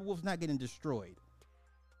 A timber wolf's not getting destroyed.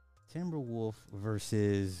 Timber wolf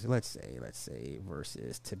versus, let's say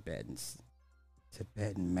versus Tibetan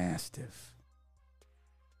Mastiff.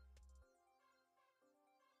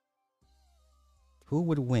 Who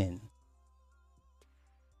would win?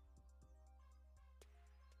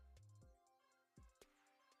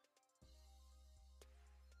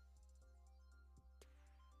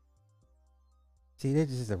 See,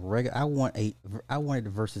 this is a regular. I wanted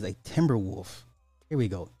versus a timber wolf. Here we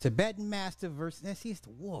go. Tibetan Mastiff versus. See, it's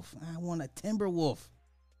the wolf. I want a timber wolf.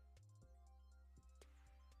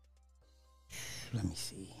 Let me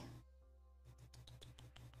see.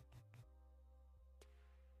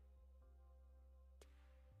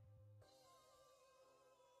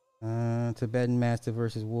 Tibetan Mastiff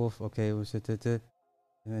versus wolf. Okay, what's it? Can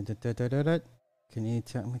you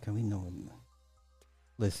tell me? Can we know?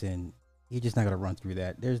 Listen. You're just not gonna run through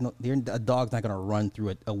that. A dog's not gonna run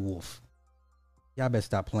through a wolf. Y'all better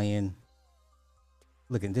stop playing.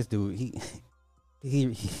 Look at this dude. He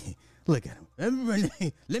look at him.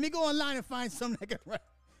 Let me go online and find something that can run.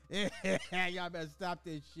 Y'all better stop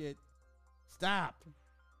this shit. Stop.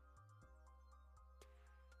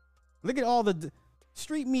 Look at all the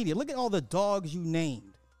street media. Look at all the dogs you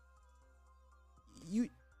named.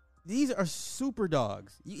 These are super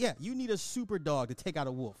dogs. Yeah, you need a super dog to take out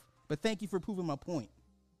a wolf. But thank you for proving my point.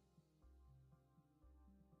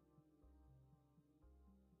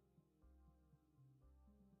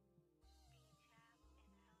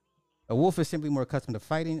 A wolf is simply more accustomed to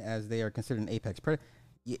fighting as they are considered an apex predator.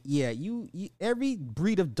 Yeah, every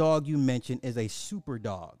breed of dog you mention is a super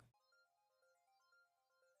dog.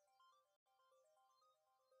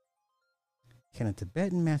 Can a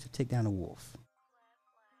Tibetan Mastiff take down a wolf?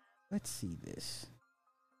 Let's see this.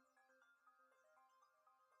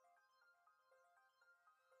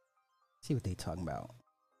 See what they talking about.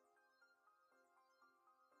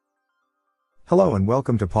 Hello and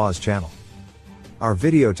welcome to Paw's channel. Our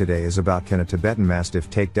video today is about, can a Tibetan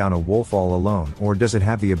Mastiff take down a wolf all alone, or does it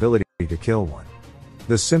have the ability to kill one?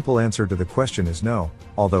 The simple answer to the question is no,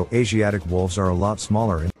 although Asiatic wolves are a lot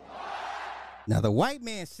smaller. Now the white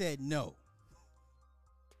man said no.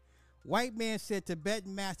 White man said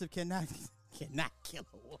Tibetan Mastiff cannot kill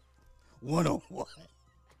a wolf one-on-one.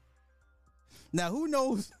 Now who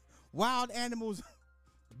knows wild animals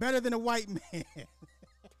better than a white man?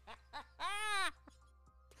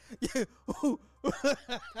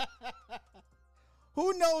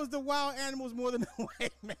 Who knows the wild animals more than a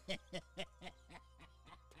white man?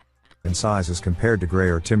 In size as compared to gray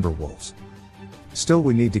or timber wolves. Still,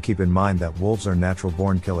 we need to keep in mind that wolves are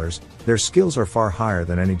natural-born killers. Their skills are far higher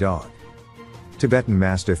than any dog. Tibetan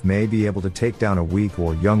Mastiff may be able to take down a weak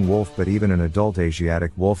or young wolf, but even an adult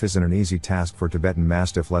Asiatic wolf isn't an easy task for Tibetan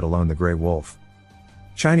Mastiff, let alone the gray wolf.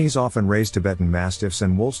 Chinese often raise Tibetan Mastiffs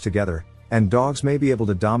and wolves together, and dogs may be able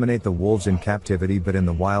to dominate the wolves in captivity, but in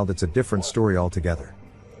the wild it's a different story altogether.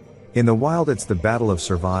 In the wild it's the battle of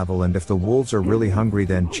survival, and if the wolves are really hungry,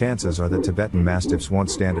 then chances are that Tibetan Mastiffs won't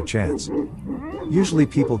stand a chance. Usually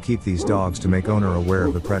people keep these dogs to make owner aware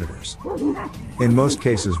of the predators. In most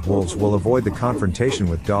cases wolves will avoid the confrontation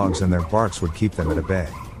with dogs and their barks would keep them at bay.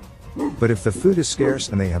 But if the food is scarce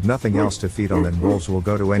and they have nothing else to feed on, then wolves will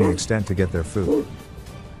go to any extent to get their food.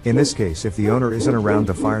 In this case, if the owner isn't around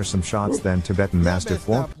to fire some shots, then Tibetan Mastiff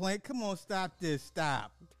won't. Stop playing. Come on, stop this.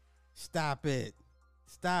 Stop it.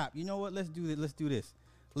 Stop. You know what? Let's do this.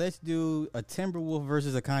 Let's do a timber wolf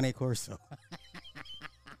versus a Cane Corso.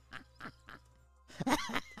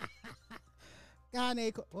 What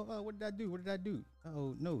did I do?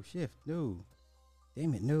 Oh, no, shift. No.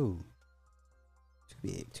 Damn it, no.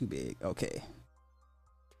 Too big. Okay.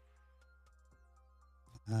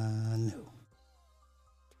 No.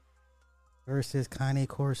 Versus Cane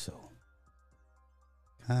Corso.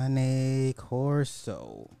 Cane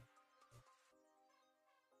Corso.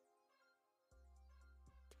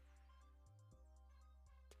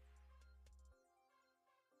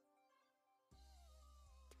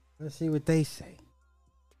 Let's see what they say.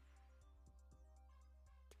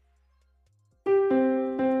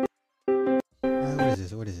 What is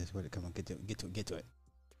this? What is this? Come on, get to it.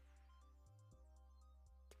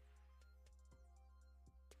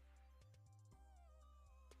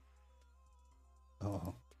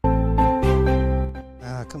 Oh.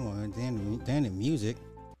 Come on, damn the music.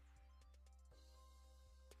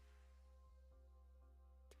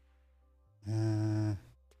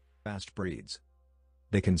 Fast breeds.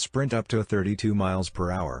 They can sprint up to 32 miles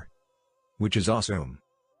per hour, which is awesome.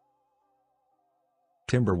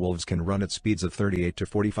 Timber wolves can run at speeds of 38 to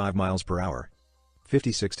 45 miles per hour,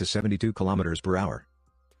 56 to 72 kilometers per hour.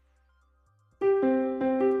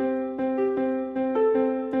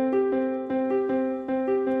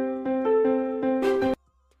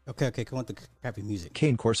 Okay, come on with the crappy music.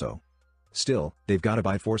 Cane Corso. Still, they've got a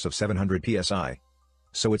bite force of 700 psi.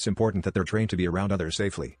 So it's important that they're trained to be around others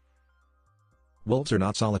safely. Wolves are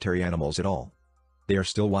not solitary animals at all. They are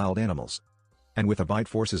still wild animals. And with a bite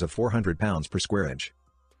forces of 400 pounds per square inch.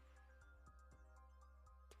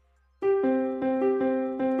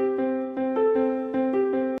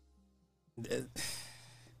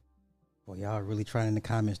 Boy, y'all are really trying in the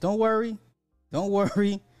comments. Don't worry.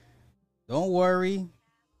 We're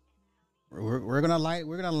gonna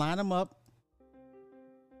line them up.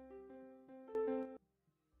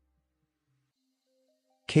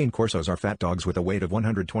 Cane Corsos are fat dogs with a weight of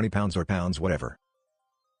 120 pounds or pounds whatever.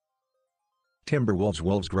 Timber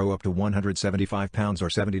wolves grow up to 175 pounds or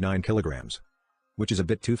 79 kilograms. Which is a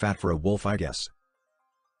bit too fat for a wolf, I guess.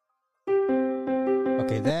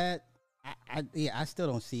 Okay, I still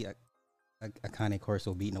don't see a Cane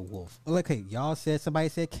Corso beating a wolf. Okay, somebody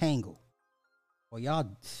said Kangal. Well, y'all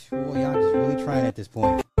just really trying at this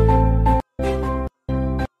point.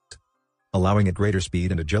 Allowing it greater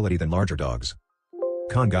speed and agility than larger dogs.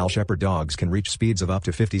 Congal Shepherd dogs can reach speeds of up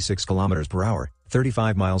to 56 kilometers per hour,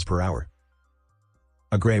 35 miles per hour.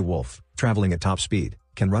 A gray wolf, traveling at top speed,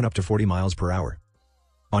 can run up to 40 miles per hour.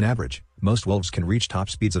 On average, most wolves can reach top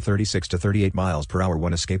speeds of 36 to 38 miles per hour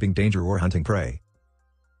when escaping danger or hunting prey.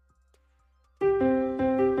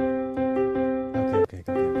 Okay.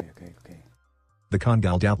 The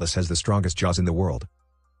Congal doubtless has the strongest jaws in the world.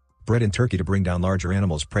 Bred in Turkey to bring down larger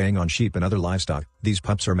animals preying on sheep and other livestock, these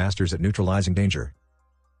pups are masters at neutralizing danger.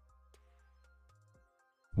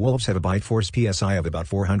 Wolves have a bite force PSI of about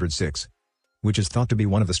 406, which is thought to be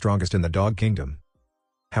one of the strongest in the dog kingdom.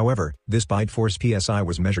 However, this bite force PSI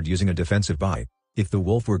was measured using a defensive bite. If the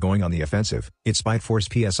wolf were going on the offensive, its bite force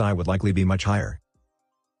PSI would likely be much higher.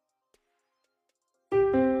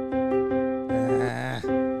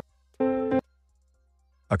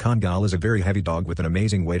 A Congal is a very heavy dog with an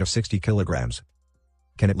amazing weight of 60 kilograms.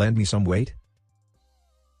 Can it lend me some weight?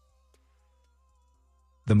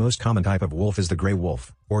 The most common type of wolf is the gray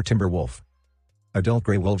wolf, or timber wolf. Adult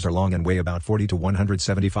gray wolves are long and weigh about 40 to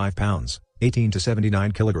 175 pounds, 18 to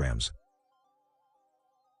 79 kilograms.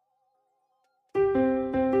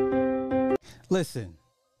 Listen,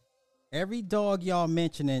 every dog y'all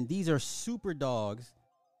mentioning, these are super dogs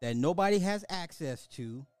that nobody has access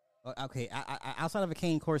to. Okay, outside of a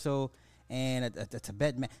Cane Corso and a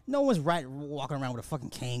Tibetan man, no one's walking around with a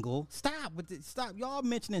fucking Kangal. Stop. Y'all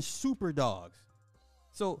mentioning super dogs.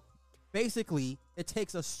 So basically, it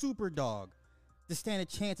takes a super dog to stand a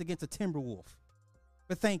chance against a timber wolf.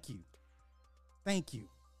 But thank you.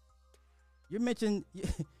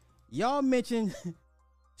 Y'all mentioned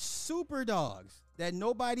super dogs that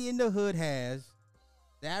nobody in the hood has.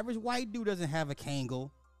 The average white dude doesn't have a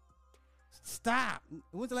Kangal. Stop.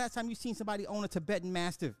 When's the last time you seen somebody own a Tibetan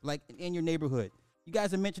Mastiff, like in your neighborhood? You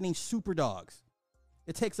guys are mentioning super dogs.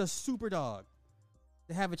 It takes a super dog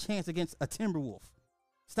to have a chance against a timber wolf.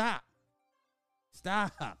 Stop.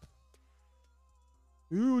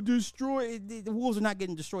 You destroy. The wolves are not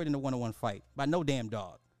getting destroyed in a one-on-one fight by no damn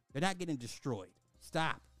dog. They're not getting destroyed.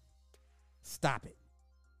 Stop it.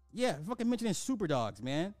 Yeah, fucking mentioning super dogs,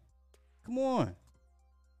 man. Come on.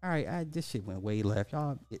 All right, this shit went way left.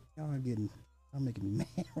 Y'all making me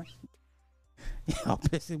mad right now. Y'all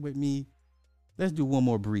pissing with me. Let's do one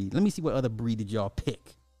more breed. Let me see what other breed did y'all pick.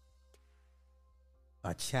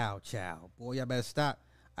 A Chow Chow. Boy, y'all better stop.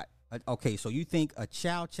 Okay, so you think a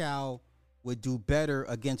Chow Chow would do better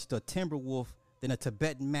against a timber wolf than a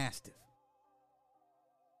Tibetan Mastiff?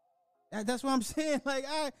 That's what I'm saying. Like,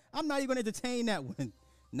 I'm not even going to entertain that one.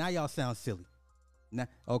 Now y'all sound silly.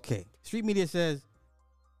 Okay, Street Media says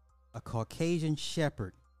a Caucasian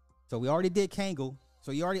Shepherd. So we already did Kangal.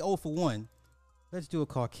 So you already 0 for 1. Let's do a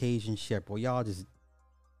Caucasian Shepherd. Well, y'all just...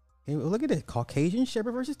 Hey, look at it. Caucasian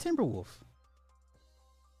Shepherd versus Timberwolf.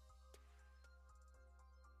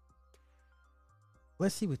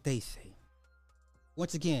 Let's see what they say.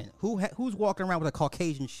 Once again, who's walking around with a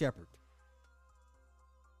Caucasian Shepherd?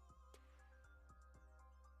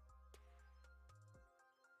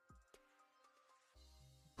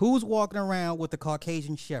 Who's walking around with the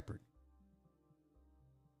Caucasian Shepherd?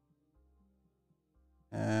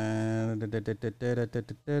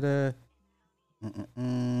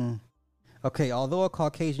 Okay, although a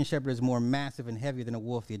Caucasian Shepherd is more massive and heavier than a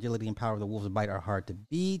wolf, the agility and power of the wolf's bite are hard to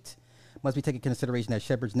beat. Must be taken into consideration that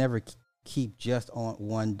shepherds never keep just on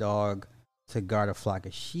one dog to guard a flock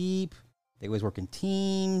of sheep. They always work in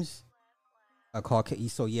teams.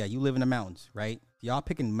 So yeah, you live in the mountains, right? Y'all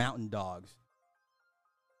picking mountain dogs.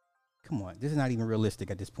 Come on, this is not even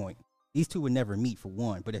realistic at this point. These two would never meet for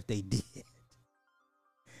one, but if they did,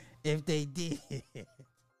 but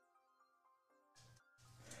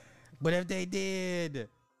if they did,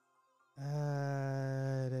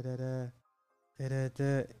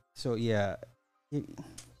 so yeah,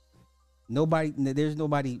 there's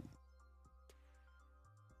nobody.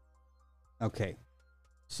 Okay,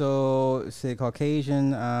 so say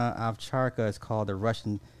Caucasian Ovcharka is called the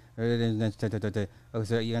Russian. Okay,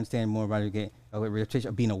 so you understand more about it. Reputation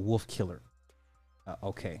of being a wolf killer.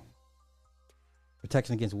 Okay.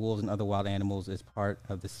 Protection against wolves and other wild animals is part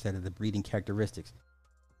of the set of the breeding characteristics.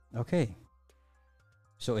 Okay.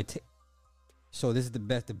 So so this is the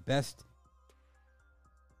best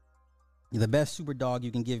super dog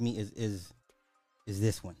you can give me is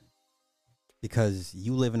this one. Because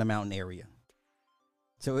you live in a mountain area.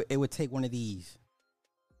 So it would take one of these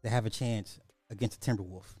to have a chance against a timber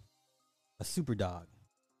wolf. A super dog.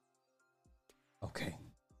 Okay.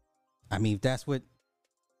 I mean, if that's what...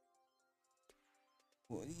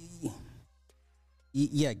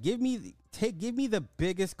 Yeah, give me the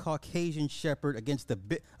biggest Caucasian Shepherd against the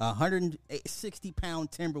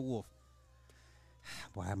 160-pound timber wolf.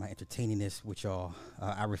 Why am I entertaining this with y'all?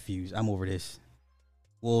 I refuse. I'm over this.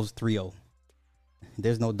 Wolves 3-0.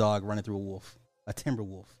 There's no dog running through a wolf. A timber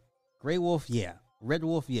wolf. Gray wolf, yeah. Red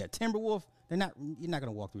wolf, yeah. Timber wolf, you're not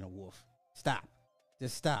gonna walk through a wolf. Stop.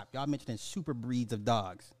 Just stop. Y'all mentioning super breeds of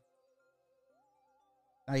dogs.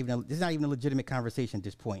 This is not even a legitimate conversation at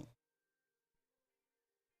this point.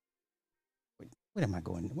 Wait, what am I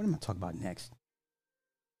talking about next?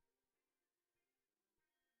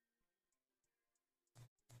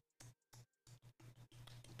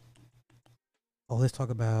 Oh, let's talk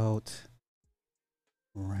about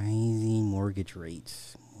rising mortgage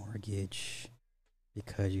rates.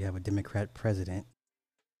 Because you have a Democrat president.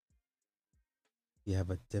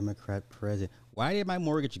 Why did my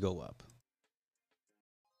mortgage go up?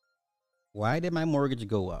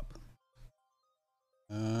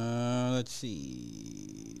 Let's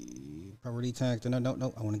see. Property tax. No. I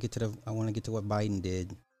want to get to what Biden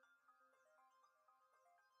did.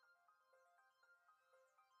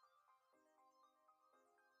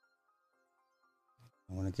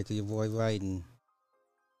 I want to get to your boy Biden.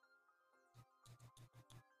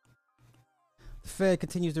 The Fed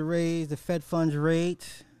continues to raise the Fed funds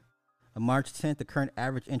rate. On March 10th, the current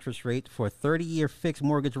average interest rate for 30-year fixed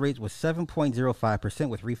mortgage rates was 7.05%,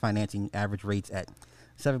 with refinancing average rates at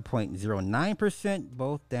 7.09%,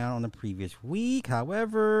 both down on the previous week.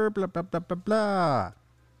 However, blah, blah, blah, blah, blah.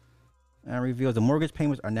 And reveals the mortgage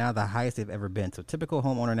payments are now the highest they've ever been. So typical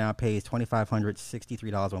homeowner now pays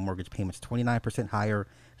 $2,563 on mortgage payments, 29% higher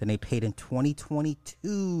than they paid in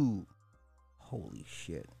 2022. Holy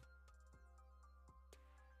shit.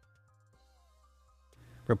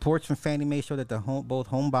 Reports from Fannie Mae show that both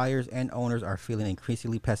home buyers and owners are feeling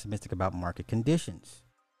increasingly pessimistic about market conditions.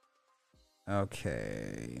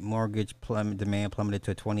 Okay. Mortgage demand plummeted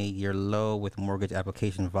to a 28-year low, with mortgage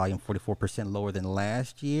application volume 44% lower than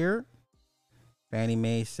last year. Fannie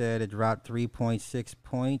Mae said it dropped 3.6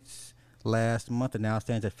 points last month and now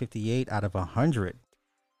stands at 58 out of 100.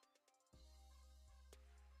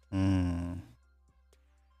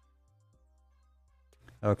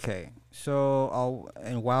 Okay, so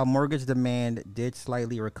and while mortgage demand did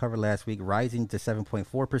slightly recover last week, rising to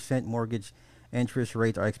 7.4%, mortgage interest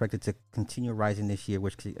rates are expected to continue rising this year,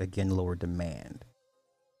 which could again lower demand.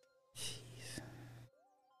 Jeez,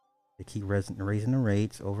 they keep raising the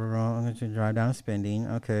rates overall to drive down spending.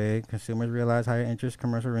 Okay, consumers realize higher interest,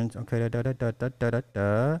 commercial rents. Okay,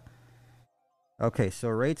 Okay, so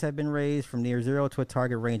rates have been raised from near zero to a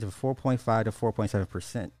target range of 4.5 to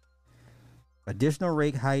 4.7%. Additional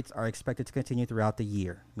rate hikes are expected to continue throughout the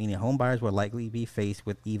year, meaning home buyers will likely be faced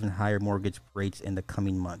with even higher mortgage rates in the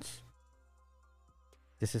coming months.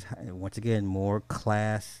 This is, once again, more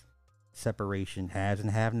class separation, haves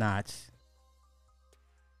and have-nots.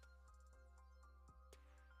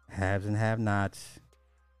 Haves and have-nots.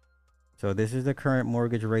 So this is the current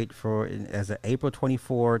mortgage rate for as of April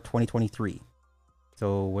 24, 2023.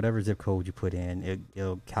 So whatever zip code you put in,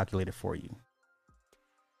 it'll calculate it for you.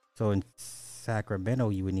 So in Sacramento,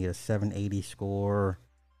 you would need a 780 score,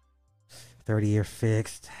 30-year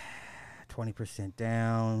fixed, 20%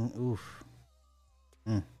 down. Oof.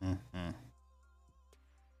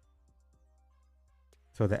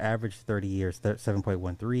 So the average 30 years,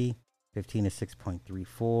 7.13, 15 is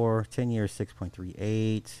 6.34, 10 years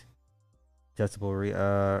 6.38, adjustable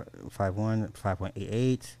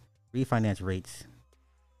 5.88, refinance rates.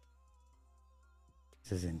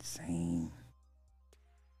 This is insane.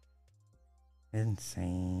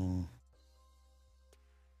 Insane.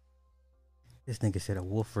 This nigga said a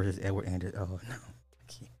wolf versus Edward Anderson. Oh no, I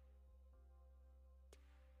can't.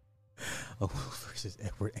 A wolf versus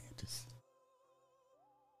Edward Anderson.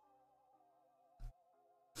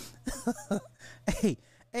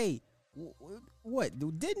 hey, what?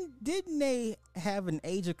 Didn't they have an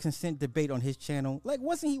age of consent debate on his channel? Like,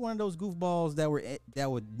 wasn't he one of those goofballs that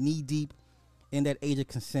were knee deep in that age of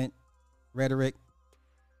consent rhetoric?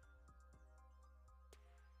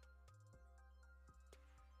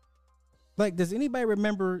 Like, does anybody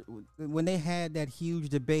remember when they had that huge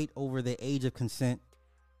debate over the age of consent?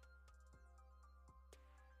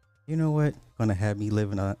 You know what? Gonna have me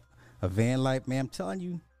living a van life, man. I'm telling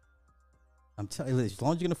you, as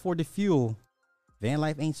long as you can afford the fuel, van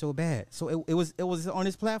life ain't so bad. So it was on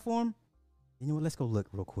this platform. You know what? Let's go look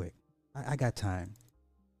real quick. I got time.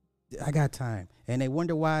 And they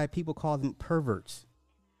wonder why people call them perverts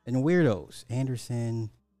and weirdos. Anderson,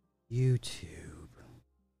 YouTube.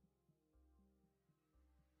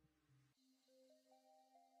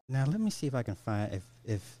 Now let me see if I can find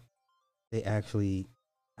if they actually.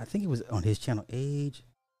 I think it was on his channel. Age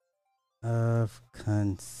of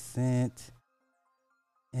consent.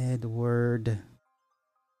 Edward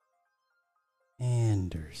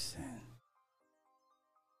Anderson.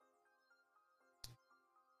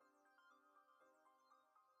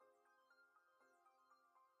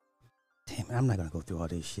 Damn it, I'm not gonna go through all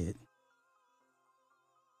this shit.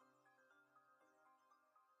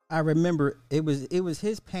 I remember it was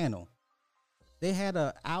his panel. They had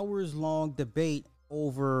a hours long debate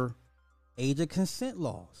over age of consent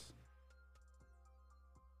laws.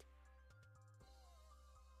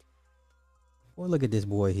 Well, look at this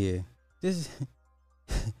boy here.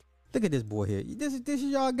 Look at this boy here. This is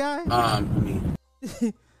y'all guy.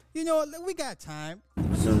 You know, we got time.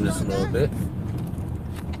 Zoom this a little bit.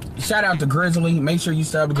 Shout out to Grizzly. Make sure you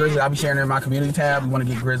sub to Grizzly. I'll be sharing it in my community tab. We want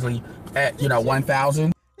to get Grizzly at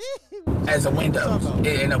 1,000 as a Windows.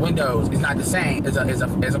 And the Windows is not the same as a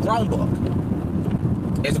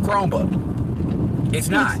Chromebook. It's a Chromebook. It's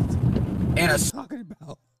not. And talking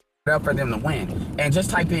about up for them to win. And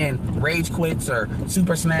just type in Rage Quits or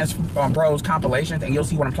Super Smash Bros compilations, and you'll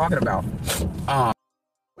see what I'm talking about.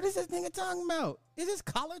 What is this nigga talking about? Is his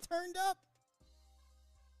collar turned up?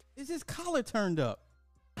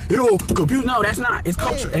 Yo, compute? No, that's not. It's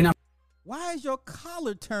culture. Hey, and why is your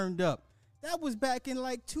collar turned up? That was back in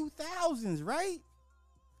like 2000s, right?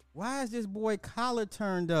 Why is this boy collar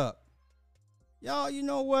turned up? Y'all, you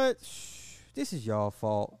know what? This is y'all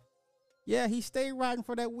fault. Yeah, he stayed riding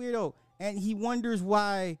for that weirdo, and he wonders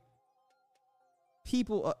why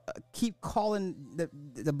people keep calling the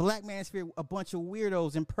black manosphere a bunch of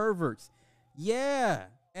weirdos and perverts. Yeah,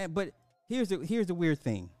 but here's the weird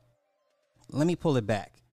thing. Let me pull it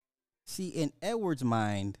back. See, in Edward's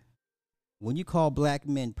mind, when you call black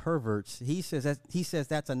men perverts, he says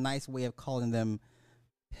that's a nice way of calling them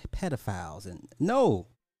pedophiles. And no,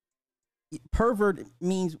 pervert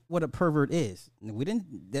means what a pervert is.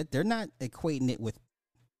 They're not equating it with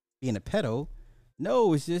being a pedo.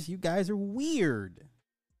 No, it's just you guys are weird.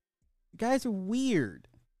 You guys are weird.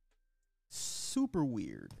 Super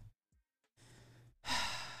weird.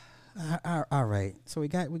 All right. So we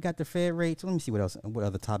got the Fed rates. Let me see what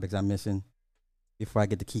other topics I'm missing before I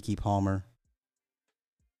get to Keke Palmer.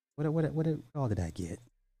 What all did I get?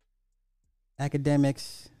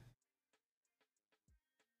 Academics.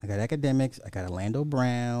 I got academics. I got Orlando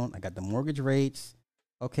Brown. I got the mortgage rates.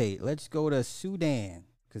 Okay, let's go to Sudan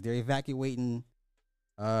because they're evacuating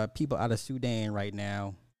people out of Sudan right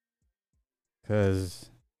now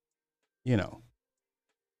because, you know,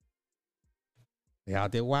 they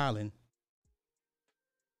out there wilding.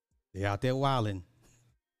 We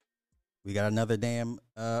got another damn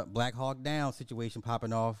Black Hawk Down situation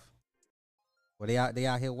popping off. Well, they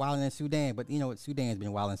out here wilding in Sudan, but you know what? Sudan's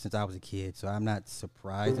been wilding since I was a kid, so I'm not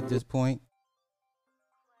surprised at this point.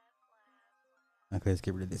 Okay, let's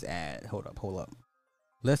get rid of this ad. Hold up.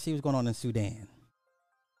 Let's see what's going on in Sudan.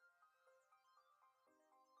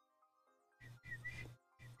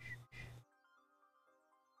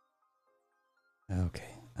 Okay.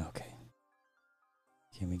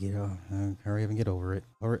 Can we get hurry up and get over it?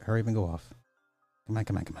 Hurry up and go off. Come on.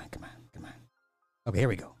 Okay, here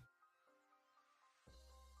we go.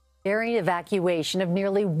 During evacuation of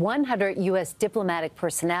nearly 100 U.S. diplomatic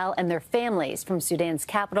personnel and their families from Sudan's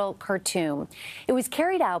capital, Khartoum. It was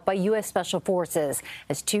carried out by U.S. Special Forces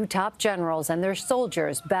as 2 top generals and their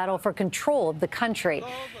soldiers battle for control of the country.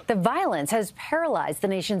 The violence has paralyzed the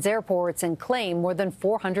nation's airports and claimed more than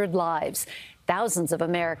 400 lives. Thousands of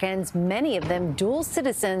Americans, many of them dual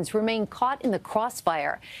citizens, remain caught in the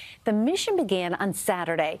crossfire. The mission began on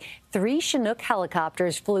Saturday. 3 Chinook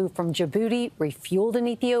helicopters flew from Djibouti, refueled in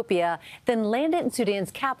Ethiopia, then landed in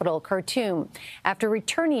Sudan's capital, Khartoum. After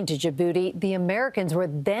returning to Djibouti, the Americans were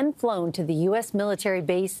then flown to the U.S. military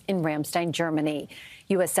base in Ramstein, Germany.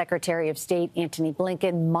 U.S. Secretary of State Antony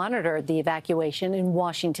Blinken monitored the evacuation in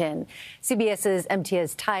Washington. CBS's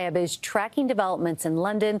MTS Tayeb is tracking developments in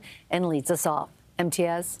London and leads us off.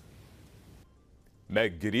 MTS.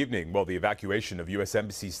 Meg, good evening. Well, the evacuation of U.S.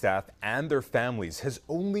 Embassy staff and their families has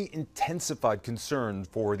only intensified concern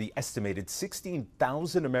for the estimated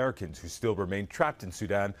 16,000 Americans who still remain trapped in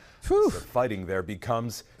Sudan. The fighting there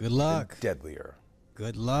becomes deadlier.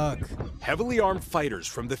 Good luck. Heavily armed fighters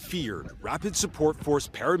from the feared Rapid Support Force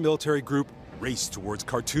paramilitary group race towards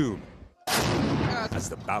Khartoum. As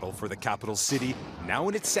the battle for the capital city, now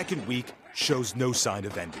in its second week, shows no sign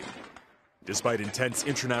of ending. Despite intense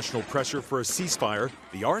international pressure for a ceasefire,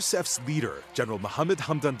 the RSF's leader, General Mohammed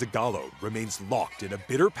Hamdan Dagalo, remains locked in a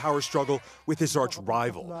bitter power struggle with his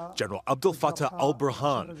arch-rival, General Abdel Fattah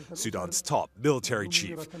al-Burhan, Sudan's top military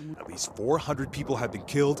chief. At least 400 people have been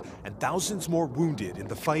killed and thousands more wounded in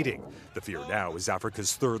the fighting. The fear now is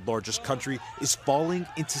Africa's third-largest country is falling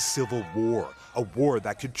into civil war, a war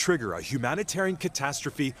that could trigger a humanitarian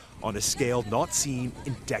catastrophe on a scale not seen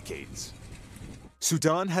in decades.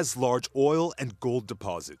 Sudan has large oil and gold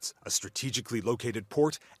deposits, a strategically located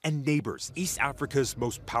port, and neighbors, East Africa's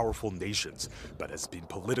most powerful nations, but has been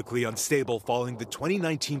politically unstable following the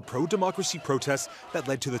 2019 pro-democracy protests that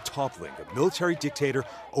led to the toppling of military dictator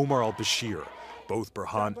Omar al-Bashir. Both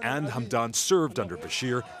Burhan and Hamdan served under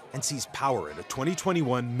Bashir and seized power in a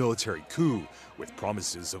 2021 military coup, with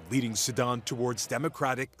promises of leading Sudan towards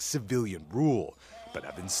democratic civilian rule, but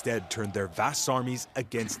have instead turned their vast armies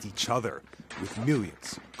against each other, with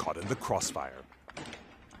millions caught in the crossfire.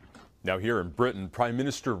 Now here in Britain, Prime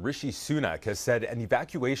Minister Rishi Sunak has said an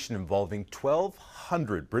evacuation involving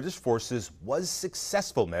 1,200 British forces was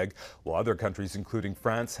successful, Meg, while other countries, including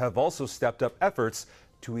France, have also stepped up efforts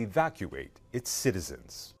to evacuate its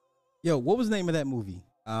citizens. Yo, what was the name of that movie?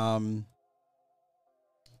 The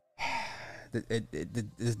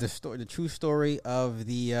true story of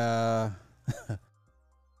the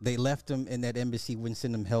they left him in that embassy, wouldn't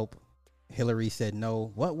send him help. Hillary said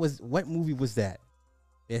no. What movie was that?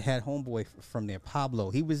 It had homeboy from there, Pablo.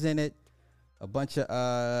 He was in it. A bunch of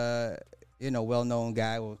well-known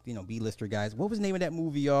guy, B-lister guys. What was the name of that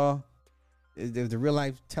movie, y'all? It was the real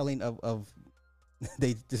life telling of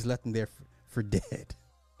they just left him there for dead.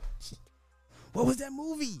 What was that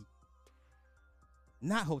movie?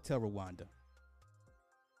 Not Hotel Rwanda.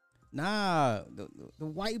 Nah, the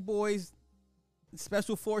white boys,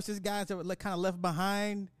 special forces guys that were kind of left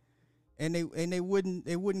behind, and they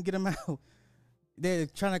wouldn't get them out. They're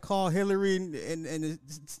trying to call Hillary and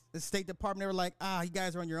the State Department. They were like, you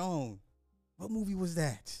guys are on your own. What movie was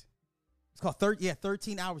that? It's called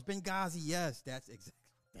 13 Hours. Benghazi. Yes, that's exactly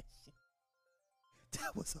that shit.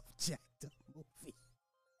 That was a jacked up movie.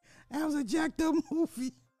 That was a jacked up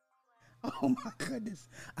movie. Oh my goodness.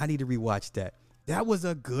 I need to rewatch that. That was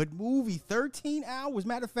a good movie. 13 Hours.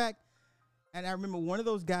 Matter of fact, and I remember one of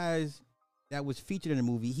those guys that was featured in the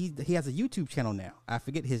movie. He has a YouTube channel now. I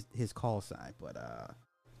forget his call sign, but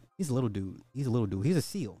he's a little dude. He's a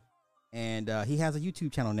SEAL, and he has a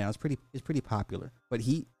YouTube channel now. It's pretty popular. But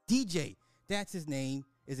DJ, that's his name.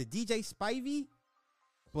 Is it DJ Spivey?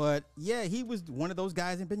 But yeah, he was one of those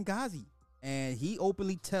guys in Benghazi, and he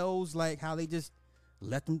openly tells like how they just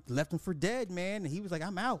left him for dead, man. And he was like,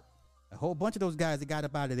 I'm out. A whole bunch of those guys that got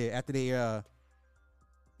up out of there after they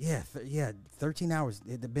 13 Hours,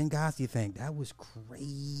 the Benghazi thing. That was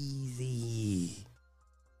crazy.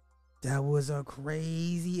 That was a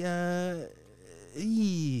crazy, man,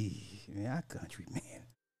 our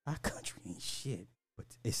country ain't shit, but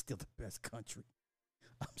it's still the best country.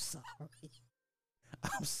 I'm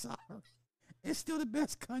sorry. It's still the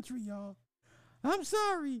best country, y'all. I'm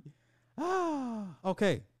sorry.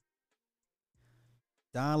 Okay.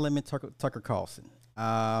 Don Lemon, Tucker Carlson.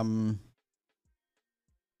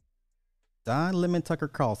 Don Lemon, Tucker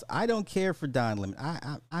Carlson. I don't care for Don Lemon.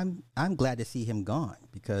 I'm glad to see him gone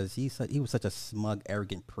because he was such a smug,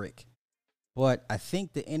 arrogant prick. But I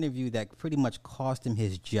think the interview that pretty much cost him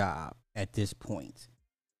his job at this point.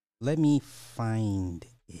 Let me find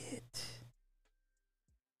it.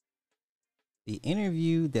 The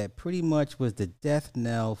interview that pretty much was the death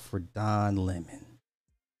knell for Don Lemon.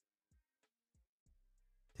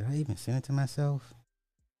 Did I even send it to myself?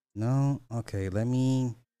 No? Okay, let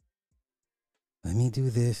me do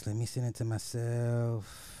this. Let me send it to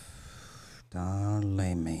myself. Don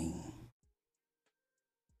Lemon.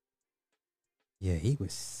 Yeah, he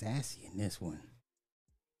was sassy in this one.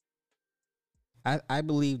 I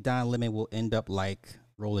believe Don Lemon will end up like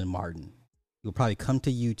Roland Martin. He'll probably come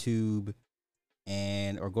to YouTube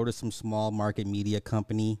or go to some small market media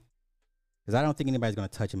company. Because I don't think anybody's going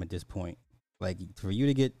to touch him at this point. Like, for you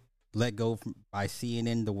to get let go by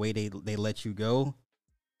CNN the way they let you go,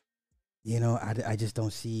 you know, I just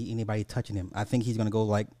don't see anybody touching him. I think he's going to go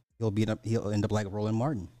like, he'll end up like Roland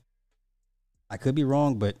Martin. I could be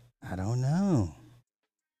wrong, but I don't know.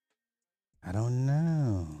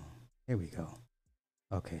 Here we go.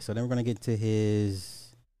 Okay, so then we're going to get to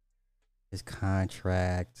his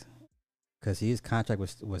contract. Because his contract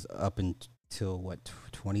was up until, what,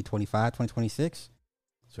 2025, 2026?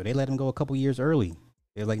 So they let him go a couple years early.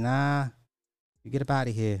 They're like, nah, you get up out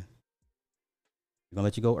of here. We're going to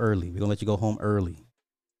let you go early. We're going to let you go home early.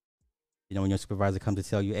 You know, when your supervisor comes to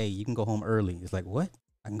tell you, hey, you can go home early. It's like, what?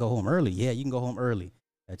 I can go home early? Yeah, you can go home early.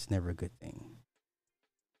 That's never a good thing.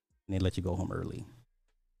 And they let you go home early.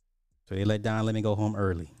 So they let Don Lemon go home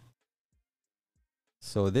early.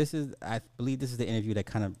 So I believe this is the interview that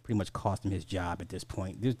kind of pretty much cost him his job at this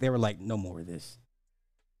point. They were like, no more of this.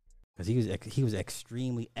 Because he was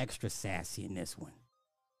extremely extra sassy in this one.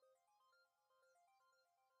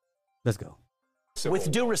 Let's go.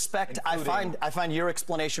 With due respect, I find your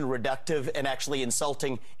explanation reductive and actually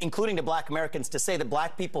insulting, including to black Americans, to say that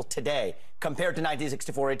black people today, compared to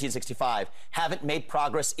 1964, 1865, haven't made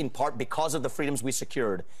progress in part because of the freedoms we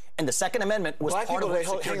secured. And the Second Amendment was black part people, of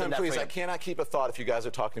what secured hang on, that please. freedom. I cannot keep a thought if you guys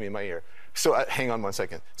are talking to me in my ear. So hang on one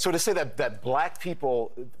second. So to say that black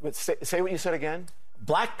people, say what you said again.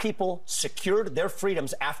 Black people secured their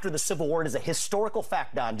freedoms after the Civil War. It is a historical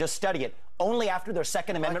fact, Don. Just study it. Only after their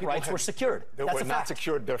Second Amendment rights were secured. They were not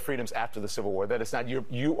secured their freedoms after the Civil War. That is not.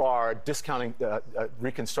 You are discounting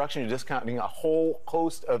Reconstruction. You're discounting a whole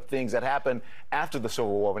host of things that happened after the Civil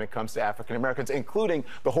War when it comes to African Americans, including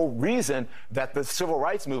the whole reason that the Civil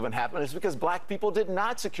Rights Movement happened is because black people did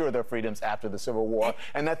not secure their freedoms after the Civil War,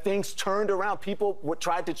 and that things turned around. People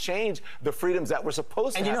tried to change the freedoms that were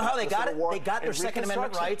supposed to. And you know how they got it? They got their Second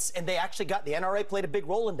Amendment rights, and they actually got the NRA played a big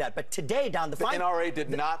role in that. But today, Don, the NRA did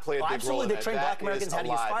not play a big role in that. They trained black Americans how to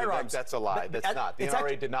use firearms. That's a lie. That's not. The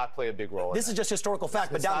NRA did not play a big role in this. Is just historical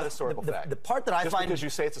fact. It's but not historical fact. The part that I just find because you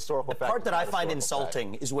say it's historical fact. The part that I find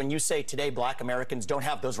insulting is when you say today black Americans don't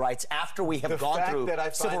have those rights after we have gone through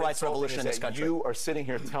civil rights revolution in this country. You are sitting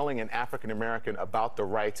here telling an African American about the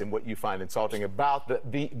rights and what you find insulting about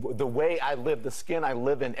the way I live, the skin I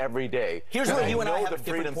live in every day. Here's where you and I have a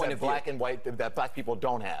different point of view. Black and white that black people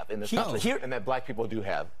don't have in this country, and that black people do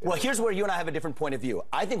have. Well, here's where you and I have a different point of view.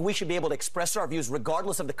 I think we should be able to express our views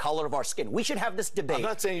regardless of the color of our skin. We should have this debate I'm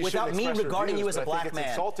not saying you without me regarding you as a black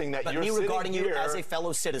man, but me regarding you as a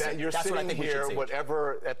fellow citizen. That you're That's what I think here, we should see.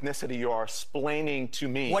 whatever ethnicity you are, explaining to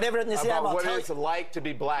me whatever ethnicity about what it's like to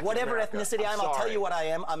be black. Whatever in America. ethnicity I am, I'll tell you what I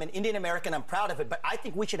am. I'm an Indian American. I'm proud of it. But I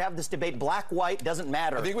think we should have this debate. Black, white doesn't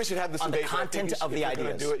matter. I think we should have this on debate. The content of the ideas. If you're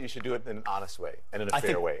going to do it, you should do it in an honest way and in a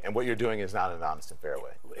fair way. And what you're doing is not an honest and fair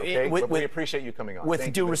way. Okay? We appreciate you coming on.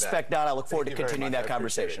 With due respect, Don, I look forward to continuing that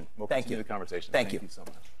conversation. We'll Thank continue you. the conversation. Thank you so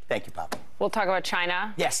much. Thank you, Pop. We'll talk about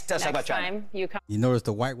China. Yes, let's talk about China. Time you come. You notice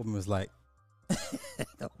the white woman was like,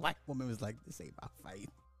 the white woman was like, this ain't about fight.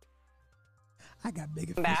 I got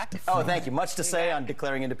bigger fish to fry. Oh, thank you. Much to say on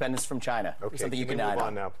declaring independence from China. Okay, something you can move add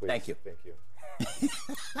on now, please. Thank you. Thank you.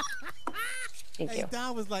 Thank you.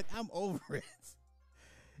 Don was like, I'm over it.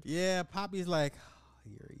 Yeah, Poppy's like,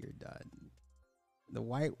 oh, you're done. The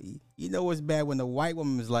white, you know what's bad when the white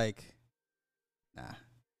woman was like, nah.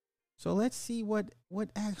 So let's see what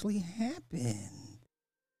actually happened.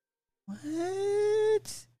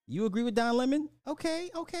 What? You agree with Don Lemon? Okay.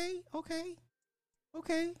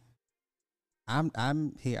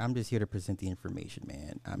 I'm here. I'm just here to present the information,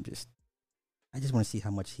 man. I just want to see how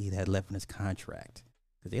much he had left in his contract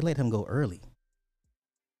because they let him go early.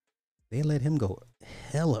 They let him go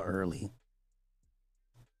hella early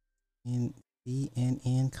in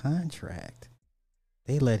CNN contract.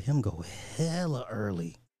 They let him go hella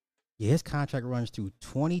early. Yeah, his contract runs through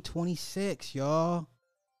 2026, y'all.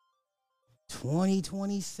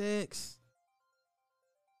 2026.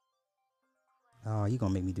 Oh, you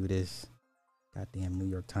gonna make me do this. Goddamn New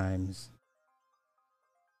York Times.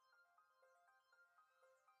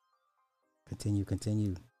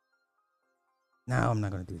 Continue. No, I'm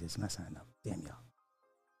not gonna do this. I'm not signing up. Damn y'all.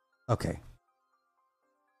 Okay.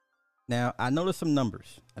 Now I noticed some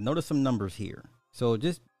numbers. Here. So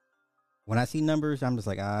just when I see numbers, I'm just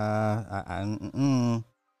like,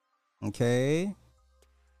 okay.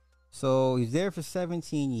 So he's there for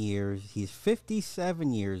 17 years. He's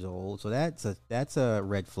 57 years old. So that's a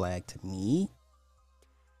red flag to me.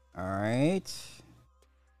 All right.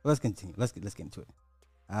 Let's continue. Let's get into it.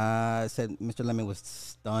 Said Mr. Lemon was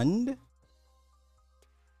stunned.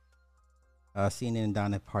 CNN and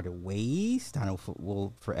Donna parted ways. Donna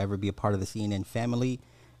will forever be a part of the CNN family,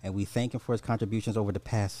 and we thank him for his contributions over the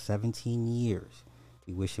past 17 years.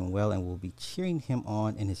 We wish him well and will be cheering him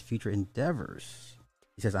on in his future endeavors.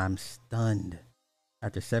 He says, I'm stunned.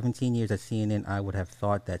 After 17 years at CNN, I would have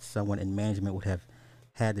thought that someone in management would have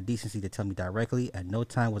had the decency to tell me directly. At no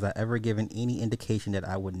time was I ever given any indication that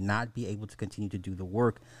I would not be able to continue to do the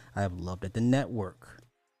work I have loved at the network.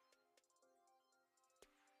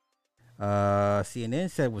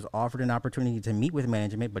 CNN said was offered an opportunity to meet with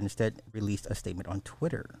management, but instead released a statement on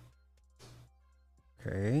Twitter.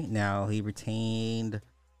 Okay, now he retained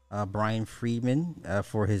Brian Friedman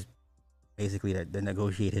for his basically to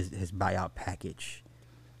negotiate his buyout package.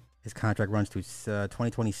 His contract runs through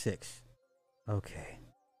 2026. Okay.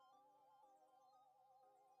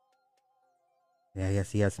 Yeah,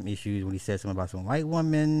 yes, he has some issues when he says something about some white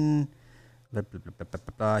woman.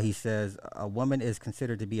 He says a woman is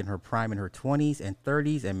considered to be in her prime in her 20s and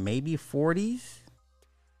 30s and maybe 40s.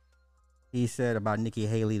 He said about Nikki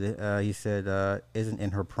Haley, he said, isn't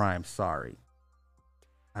in her prime. Sorry.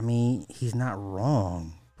 I mean, he's not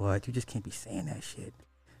wrong, but you just can't be saying that shit.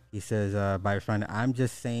 He says, by responding, I'm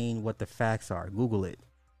just saying what the facts are. Google it.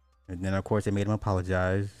 And then, of course, they made him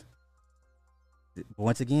apologize.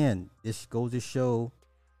 Once again, this goes to show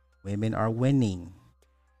women are winning.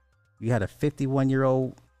 You had a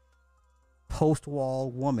 51-year-old post-wall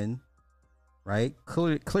woman, right?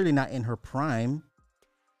 Clearly not in her prime.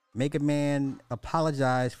 Make a man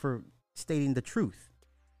apologize for stating the truth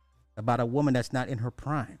about a woman that's not in her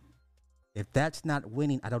prime. If that's not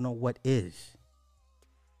winning, I don't know what is.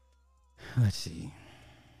 Let's see.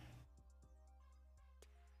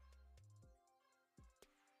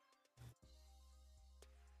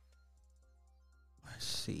 Let's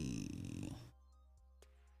see.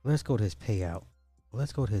 Let's go to his payout.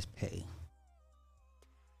 Let's go to his pay.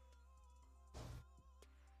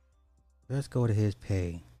 Let's go to his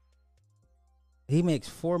pay. He makes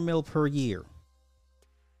 $4 million per year.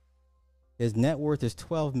 His net worth is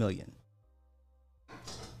 $12 million.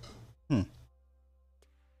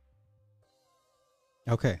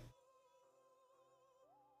 Okay.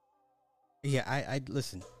 Yeah, I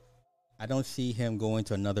listen. I don't see him going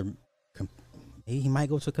to another. He might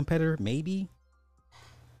go to a competitor. Maybe.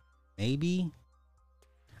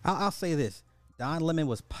 I'll say this: Don Lemon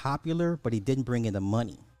was popular, but he didn't bring in the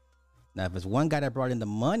money. Now, if it's one guy that brought in the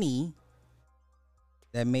money,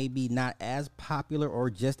 that may be not as popular or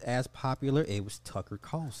just as popular, it was Tucker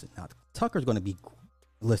Carlson. Now, Tucker's going to be.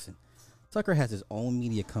 Listen, Tucker has his own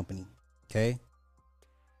media company. Okay.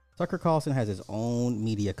 Tucker Carlson has his own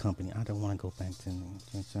media company. I don't want to go back to.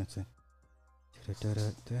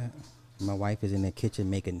 My wife is in the kitchen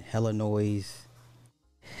making hella noise.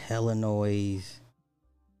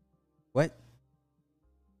 What?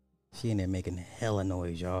 She in there making hella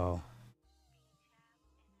noise, y'all.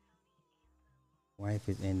 Wife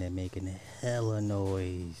is in there making hella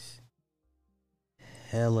noise.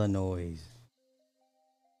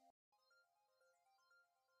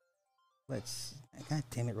 Let's. God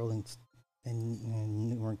damn it, Rolling and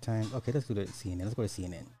New York Times. Okay, let's do the CNN. Let's go to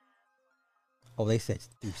CNN. Oh, they said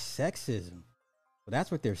through sexism. Well,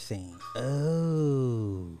 that's what they're saying.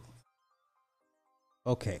 Oh.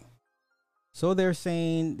 Okay. So they're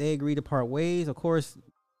saying they agree to part ways. Of course,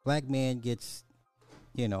 black man gets,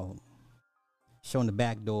 shown the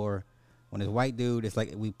back door. When it's white dude, it's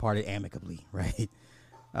like we parted amicably, right?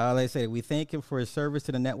 They say we thank him for his service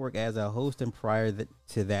to the network as a host and prior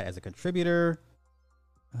to that as a contributor.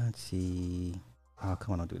 Let's see. Oh,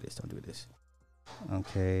 come on, don't do this.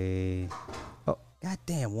 Okay. Oh,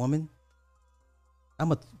 goddamn, woman. I'm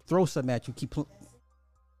going to throw something at you.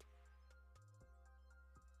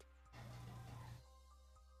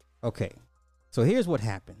 Okay. So here's what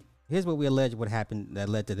happened. Here's what we allege what happened that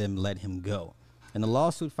led to them let him go. In the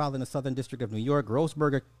lawsuit filed in the Southern District of New York,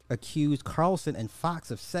 Grossberg accused Carlson and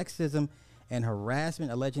Fox of sexism and harassment,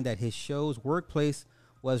 alleging that his show's workplace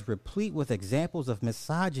was replete with examples of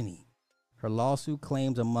misogyny. Her lawsuit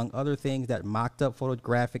claims, among other things, that mocked-up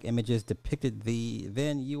photographic images depicted the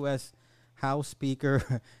then U.S. House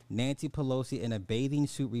Speaker Nancy Pelosi in a bathing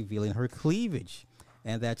suit revealing her cleavage,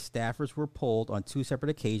 and that staffers were polled on 2 separate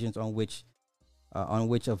occasions on which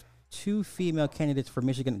of 2 female candidates for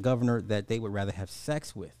Michigan governor that they would rather have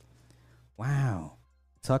sex with. Wow.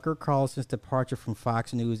 Tucker Carlson's departure from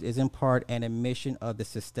Fox News is in part an admission of the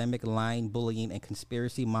systemic lying, bullying, and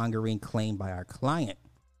conspiracy mongering claimed by our client.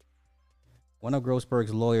 One of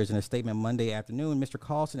Grossberg's lawyers, in a statement Monday afternoon, Mr.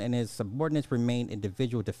 Carlson and his subordinates remain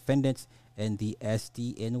individual defendants in the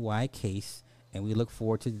SDNY case, and we look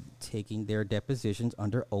forward to taking their depositions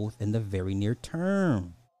under oath in the very near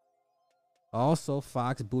term. Also,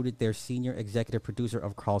 Fox booted their senior executive producer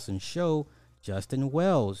of Carlson's show, Justin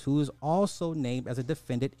Wells, who is also named as a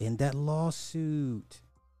defendant in that lawsuit.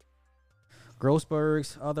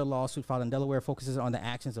 Grossberg's other lawsuit filed in Delaware focuses on the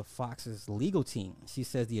actions of Fox's legal team. She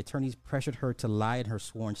says the attorneys pressured her to lie in her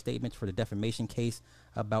sworn statements for the defamation case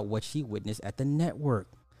about what she witnessed at the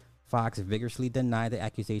network. Fox vigorously denied the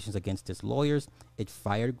accusations against its lawyers. It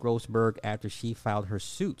fired Grossberg after she filed her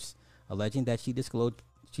suits, alleging that she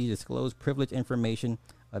disclosed privileged information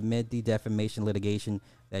amid the defamation litigation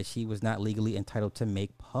that she was not legally entitled to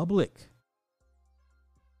make public.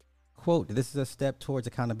 Quote, this is a step towards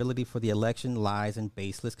accountability for the election, lies, and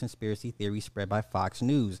baseless conspiracy theories spread by Fox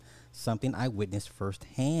News, something I witnessed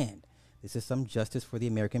firsthand. This is some justice for the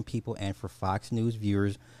American people and for Fox News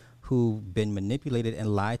viewers who've been manipulated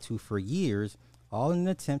and lied to for years, all in an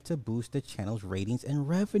attempt to boost the channel's ratings and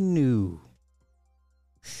revenue.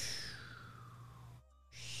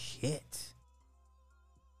 Shit.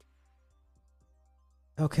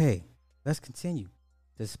 Okay, let's continue.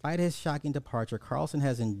 Despite his shocking departure, Carlson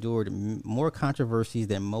has endured more controversies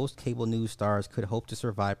than most cable news stars could hope to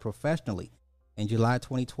survive professionally. In July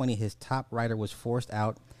 2020, his top writer was forced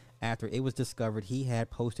out after it was discovered he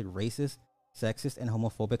had posted racist, sexist, and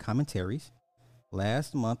homophobic commentaries.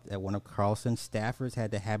 Last month, one of Carlson's staffers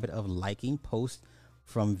had the habit of liking posts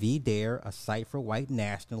from VDare, a site for white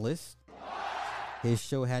nationalists. His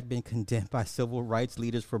show had been condemned by civil rights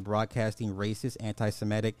leaders for broadcasting racist,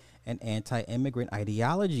 anti-Semitic, and anti-immigrant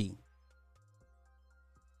ideology.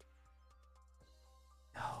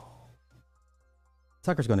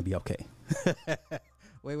 Tucker's going to be okay.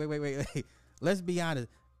 Wait. Let's be honest.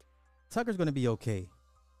 Tucker's going to be okay.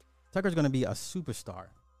 Tucker's going to be a superstar.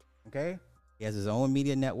 Okay? He has his own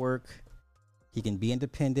media network. He can be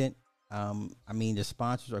independent. The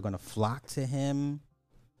sponsors are going to flock to him.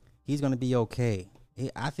 He's going to be okay.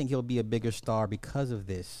 I think he'll be a bigger star because of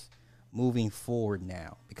this moving forward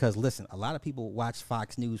now. Because, listen, a lot of people watch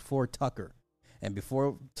Fox News for Tucker. And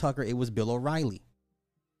before Tucker, it was Bill O'Reilly.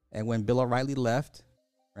 And when Bill O'Reilly left,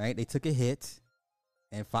 right, they took a hit.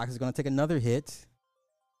 And Fox is going to take another hit.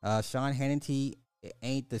 Sean Hannity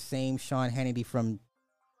ain't the same Sean Hannity from,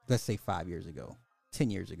 let's say, 5 years ago,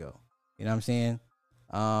 10 years ago. You know what I'm saying?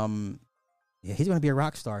 He's going to be a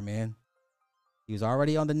rock star, man. He was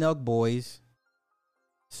already on the Nelk Boys,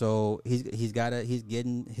 so he's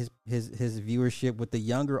getting his viewership with the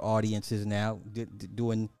younger audiences now,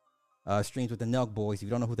 doing streams with the Nelk Boys. If you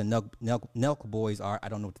don't know who the Nelk Boys are, I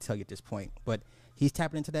don't know what to tell you at this point. But he's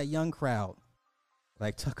tapping into that young crowd,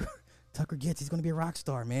 like Tucker gets. He's gonna be a rock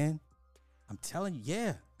star, man. I'm telling you,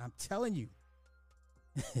 yeah, I'm telling you.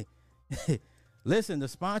 Listen, the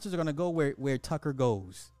sponsors are gonna go where Tucker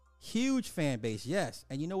goes. Huge fan base, yes.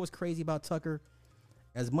 And you know what's crazy about Tucker?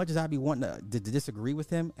 As much as I'd be wanting to disagree with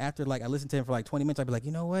him, after I listened to him for 20 minutes, I'd be like,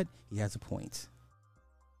 you know what? He has a point.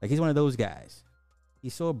 He's one of those guys.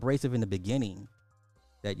 He's so abrasive in the beginning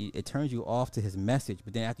that it turns you off to his message.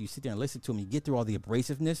 But then after you sit there and listen to him, you get through all the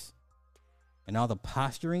abrasiveness and all the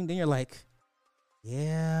posturing, then you're like,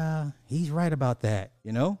 yeah, he's right about that,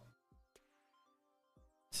 you know?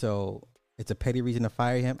 So it's a petty reason to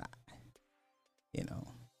fire him.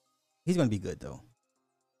 He's going to be good, though.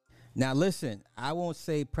 Now, listen, I won't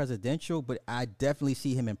say presidential, but I definitely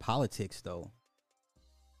see him in politics, though.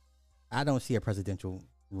 I don't see a presidential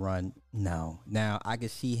run, no. Now, I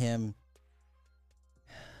could see him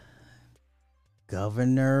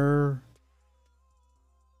governor,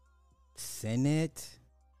 Senate.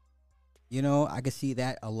 I could see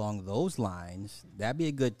that along those lines. That'd be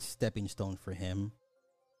a good stepping stone for him.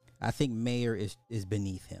 I think mayor is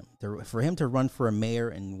beneath him. For him to run for a mayor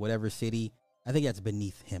in whatever city, I think that's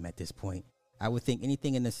beneath him at this point. I would think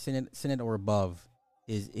anything in the Senate or above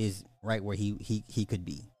is right where he could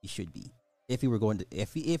be. He should be if he were going to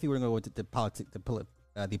if he were going to the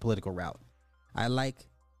political route. I like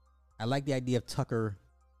the idea of Tucker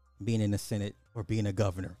being in the Senate or being a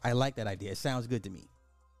governor. I like that idea. It sounds good to me.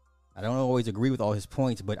 I don't always agree with all his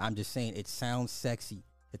points, but I'm just saying it sounds sexy.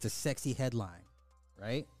 It's a sexy headline,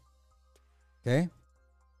 right? Okay.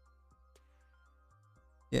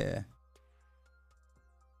 Yeah.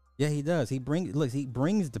 Yeah, he does. He brings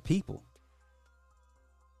the people.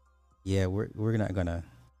 Yeah, we're not gonna.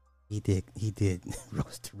 He did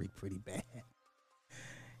roast Tariq pretty bad.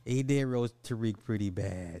 He did roast Tariq pretty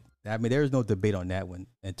bad. I mean, there's no debate on that one.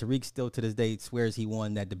 And Tariq still to this day swears he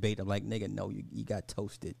won that debate. I'm like, nigga, no, you got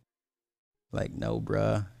toasted. Like, no,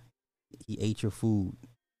 bruh. He ate your food.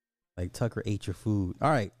 Like, Tucker ate your food. All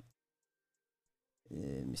right.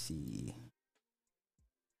 Let me see.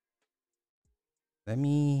 Let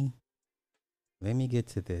me get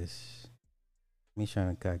to this. Let me try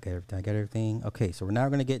to get everything. I got everything. Okay, so we're now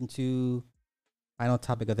going to get into final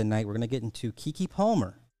topic of the night. We're going to get into Keke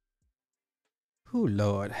Palmer. Oh,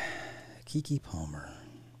 Lord. Keke Palmer.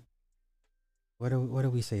 What do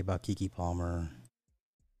we say about Keke Palmer?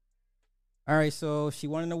 All right, so she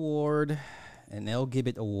won an award, an Elle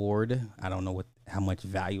Gibbet Award. I don't know how much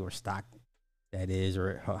value or stock that is,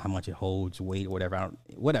 or how much it holds weight or whatever.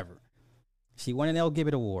 Whatever. She won an Elle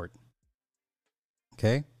Gibbet Award.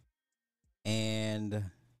 Okay, and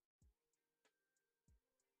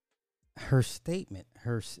her statement,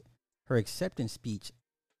 her acceptance speech.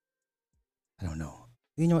 I don't know.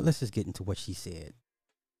 You know what? Let's just get into what she said.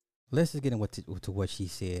 Let's just get into what she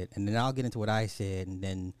said, and then I'll get into what I said, and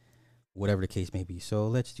then whatever the case may be. So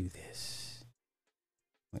let's do this.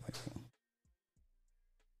 Wait.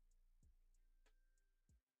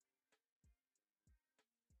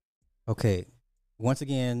 Okay. Once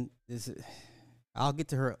again, I'll get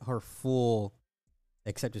to her full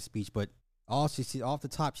acceptance speech, but all she off the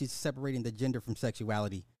top, she's separating the gender from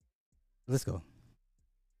sexuality. Let's go.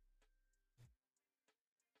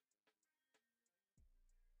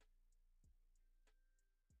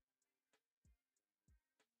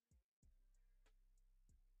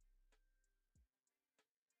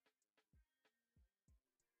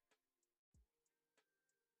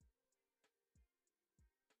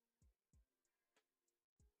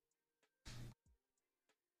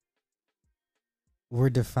 We're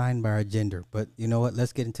defined by our gender, but you know what?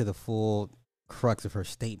 Let's get into the full crux of her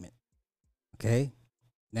statement. Okay?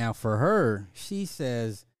 Now, for her, she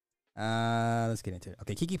says, let's get into it.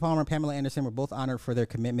 Okay, Keke Palmer and Pamela Anderson were both honored for their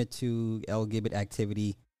commitment to Elle Gibbet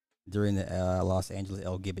activity during the Los Angeles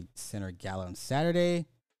Elle Gibbet Center Gala on Saturday.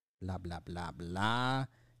 Blah, blah, blah, blah.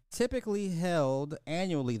 Typically held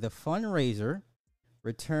annually, the fundraiser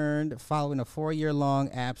returned following a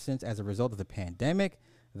 4-year-long absence as a result of the pandemic.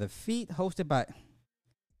 The feat, hosted by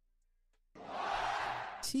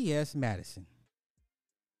T.S. Madison.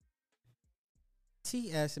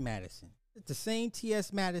 T.S. Madison. It's the same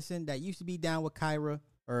T.S. Madison that used to be down with Kyra,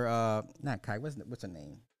 or not Kyra. What's her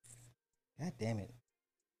name? God damn it!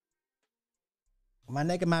 My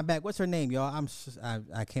neck and my back. What's her name, y'all?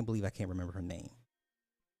 I can't believe I can't remember her name.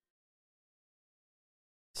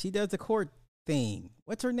 She does the court thing.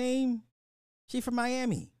 What's her name? She from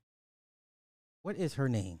Miami. What is her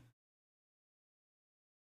name?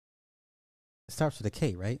 It starts with a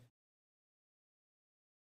K, right?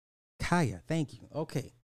 Kaya, thank you.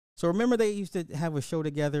 Okay. So remember they used to have a show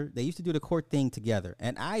together. They used to do the court thing together.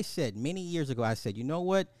 And I said many years ago, I said, you know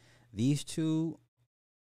what? These two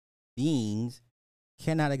beings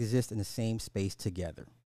cannot exist in the same space together.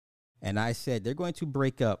 And I said they're going to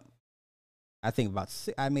break up. I think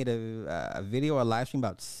I made a video or a live stream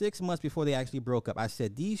about 6 months before they actually broke up. I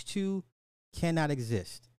said these two cannot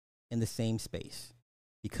exist in the same space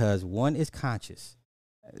because one is conscious.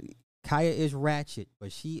 Kaya is ratchet,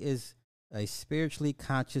 but she is a spiritually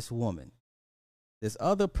conscious woman. This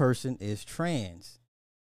other person is trans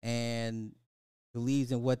and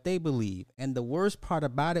believes in what they believe. And the worst part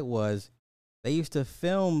about it was they used to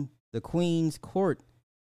film the Queen's Court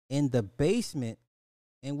in the basement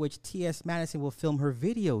in which T.S. Madison will film her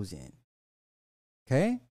videos in.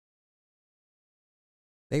 Okay?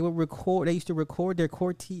 They used to record their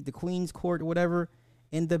the Queen's Court or whatever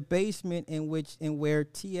in the basement in where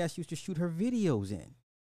T.S. used to shoot her videos in.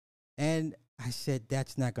 And I said,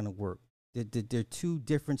 that's not going to work. They're two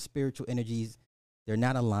different spiritual energies. They're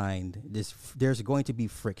not aligned. There's going to be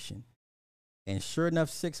friction. And sure enough,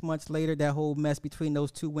 6 months later, that whole mess between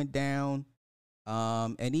those two went down.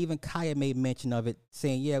 And even Kaya made mention of it,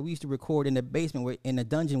 saying, yeah, we used to record in the basement, in the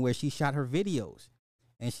dungeon where she shot her videos.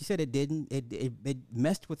 And she said it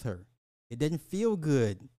messed with her. It didn't feel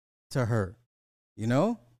good to her, you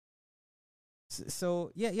know?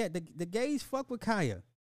 So yeah, the gays fuck with Kaya.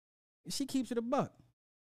 She keeps it a buck.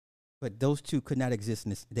 But those two could not exist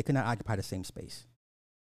they could not occupy the same space.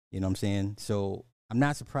 You know what I'm saying? So I'm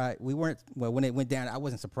not surprised. We weren't, well, when it went down, I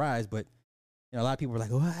wasn't surprised, but you know, a lot of people were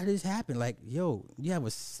like, "Oh, how did this happen?" Like, yo, you have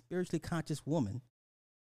a spiritually conscious woman,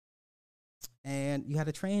 and you had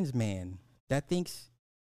a trans man that thinks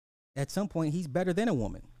at some point he's better than a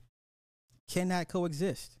woman. Cannot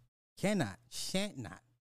coexist. Cannot. Shan't not.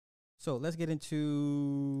 So let's get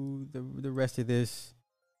into the rest of this.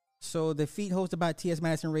 So the feat hosted by T.S.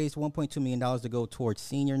 Madison raised $1.2 million to go towards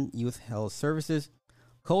senior youth health services,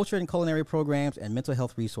 culture and culinary programs, and mental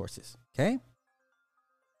health resources. Okay?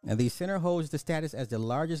 And the center holds the status as the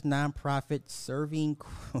largest nonprofit serving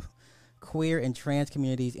queer and trans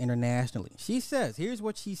communities internationally. She says, here's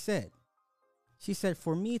what she said. She said,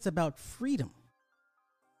 for me, it's about freedom.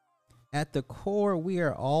 At the core, we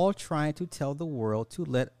are all trying to tell the world to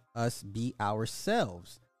let us be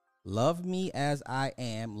ourselves. Love me as I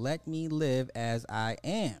am. Let me live as I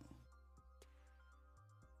am.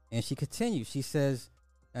 And she continues. She says,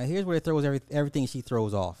 here's where it throws everything she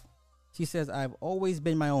throws off. She says, I've always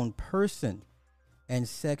been my own person, and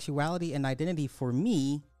sexuality and identity for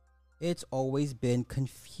me, it's always been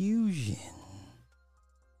confusion.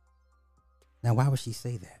 Now, why would she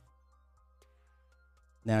say that?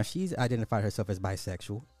 Now, she's identified herself as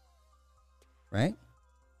bisexual, right?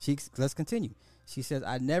 Let's continue. She says,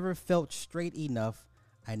 I never felt straight enough.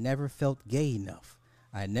 I never felt gay enough.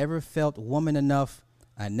 I never felt woman enough.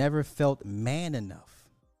 I never felt man enough.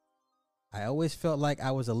 I always felt like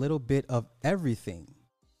I was a little bit of everything.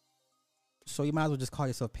 So you might as well just call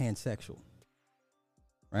yourself pansexual,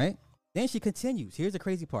 right? Then she continues. Here's the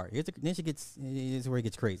crazy part. Here's where it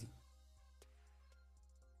gets crazy.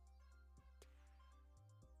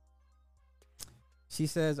 She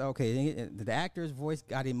says, okay, the actor's voice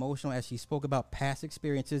got emotional as she spoke about past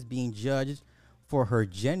experiences being judged for her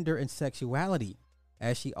gender and sexuality,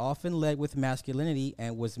 as she often led with masculinity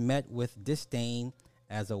and was met with disdain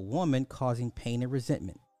as a woman, causing pain and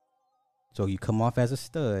resentment. So you come off as a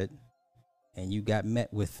stud and you got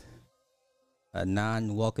met with a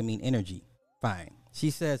non-welcoming energy. Fine.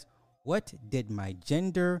 She says, what did my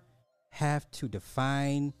gender have to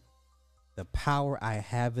define the power I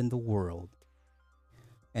have in the world?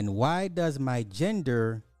 And why does my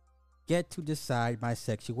gender get to decide my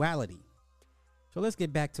sexuality? So let's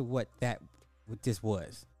get back to what this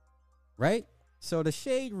was, right? So the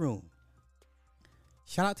Shade Room.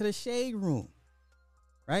 Shout out to the Shade Room,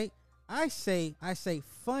 right? I say,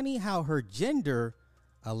 funny how her gender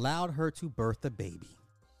allowed her to birth a baby.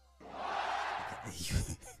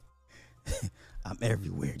 I'm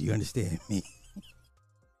everywhere. Do you understand me?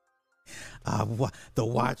 The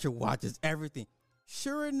watcher watches everything.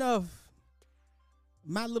 Sure enough,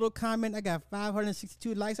 my little comment, I got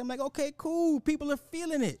 562 likes. I'm like, okay, cool. People are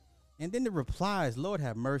feeling it. And then the replies, Lord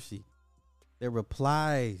have mercy. The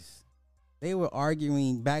replies, they were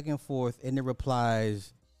arguing back and forth in the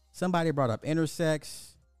replies. Somebody brought up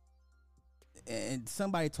intersex. And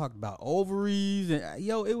somebody talked about ovaries. And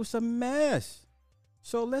it was a mess.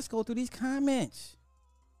 So let's go through these comments.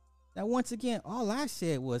 Now, once again, all I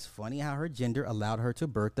said was funny how her gender allowed her to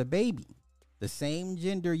birth a baby. The same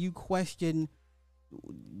gender you question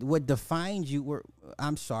what defines you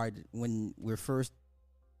when we're first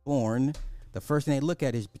born, the first thing they look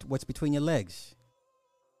at is what's between your legs.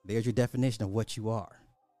 There's your definition of what you are.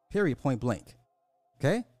 Period, point blank.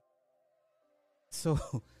 Okay? So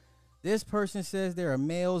this person says there are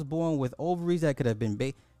males born with ovaries that could have been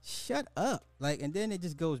Shut up. And then it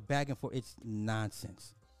just goes back and forth. It's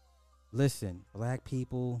nonsense. Listen, black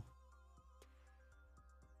people.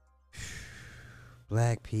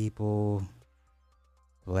 Black people.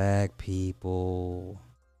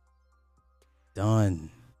 Done.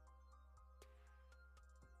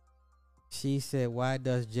 She said, why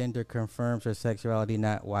does gender confirms her sexuality,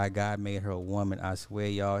 not why God made her a woman? I swear,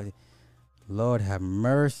 y'all. Lord have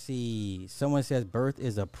mercy. Someone says birth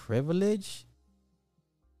is a privilege.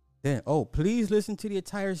 Then, please listen to the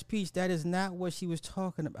entire speech. That is not what she was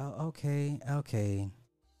talking about. Okay. Okay.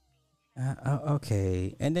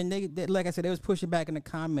 And then they, like I said, they was pushing back in the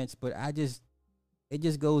comments, but it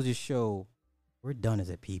just goes to show we're done as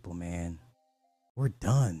a people, man. We're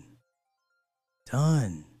done.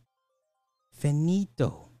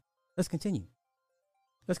 Finito. Let's continue.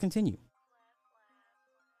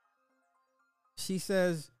 She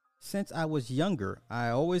says, since I was younger, I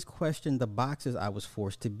always questioned the boxes I was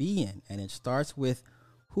forced to be in. And it starts with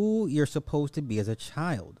who you're supposed to be as a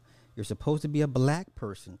child. You're supposed to be a black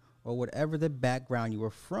person or whatever the background you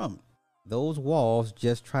are from. Those walls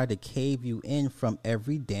just try to cave you in from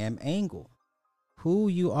every damn angle. Who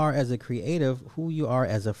you are as a creative, who you are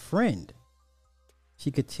as a friend.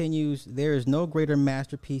 She continues, there is no greater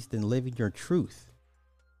masterpiece than living your truth.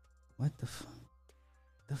 What the fuck?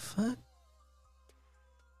 The fuck?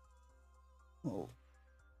 Oh.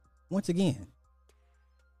 Once again.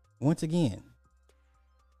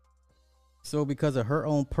 So because of her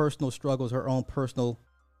own personal struggles, her own personal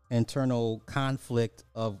internal conflict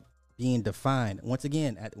of being defined, once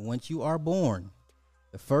again, once you are born,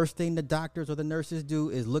 the first thing the doctors or the nurses do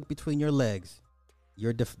is look between your legs.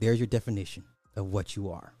 There's your definition of what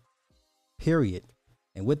you are. Period.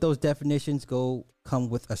 And with those definitions come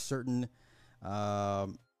with a certain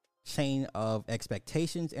chain of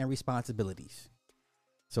expectations and responsibilities.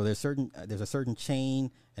 So there's a certain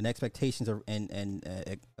chain and expectations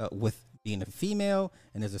with being a female,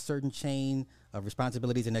 and there's a certain chain of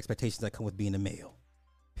responsibilities and expectations that come with being a male.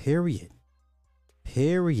 Period.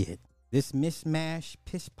 This mishmash,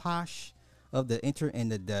 pish posh of the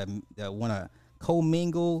the want to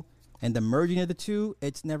commingle and the merging of the two,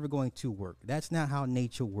 it's never going to work. That's not how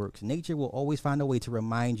nature works. Nature will always find a way to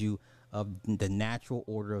remind you of the natural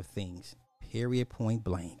order of things. Period. Point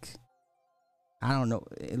blank. I don't know,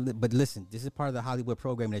 but listen, this is part of the Hollywood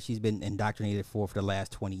program that she's been indoctrinated for the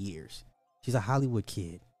last 20 years. She's a Hollywood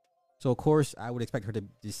kid. So, of course, I would expect her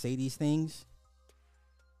to say these things.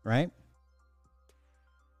 Right?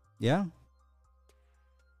 Yeah.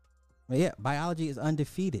 But yeah, biology is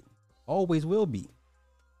undefeated. Always will be.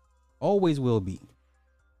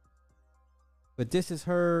 But this is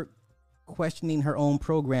her questioning her own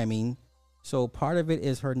programming. So part of it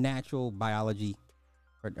is her natural biology,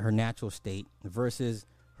 her natural state versus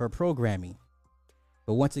her programming.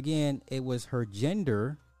 But once again, it was her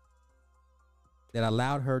gender that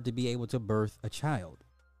allowed her to be able to birth a child.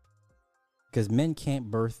 Because men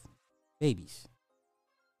can't birth babies,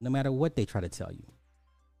 no matter what they try to tell you.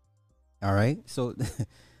 All right. So,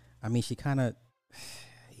 I mean, she kind of,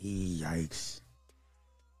 yikes.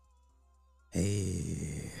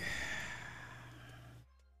 Hey,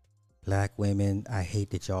 black women, I hate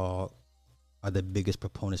that y'all are the biggest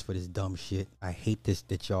proponents for this dumb shit. I hate this,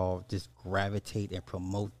 that y'all just gravitate and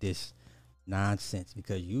promote this nonsense,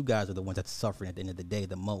 because you guys are the ones that's suffering at the end of the day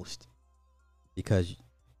the most. Because,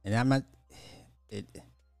 and I'm not,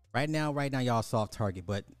 right now y'all soft target,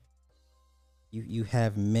 but you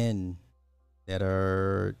have men that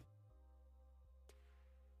are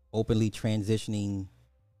openly transitioning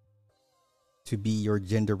to be your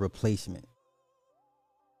gender replacement.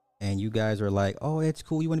 And you guys are like, oh, it's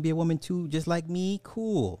cool. You want to be a woman too, just like me?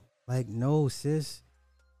 Cool. Like, no, sis.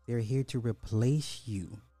 They're here to replace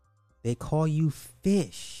you. They call you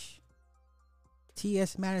fish.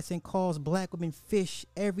 T.S. Madison calls black women fish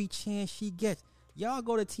every chance she gets. Y'all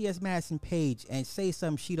go to T.S. Madison page and say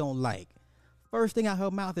something she don't like. First thing out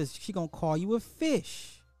her mouth is she gonna call you a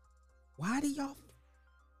fish. Why do y'all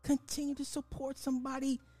continue to support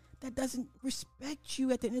somebody that doesn't respect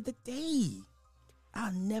you at the end of the day?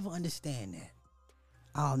 I'll never understand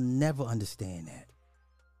that.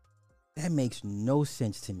 That makes no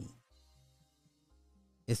sense to me.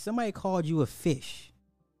 If somebody called you a fish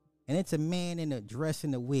and it's a man in a dress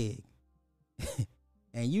and a wig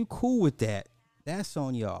and you cool with that, that's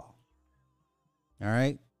on y'all. All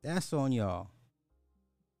right? That's on y'all.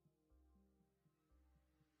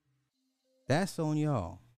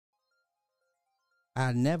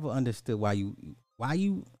 I never understood why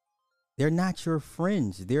you they're not your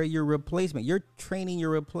friends. They're your replacement. You're training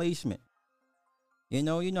your replacement. You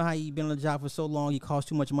know how you've been on the job for so long, you cost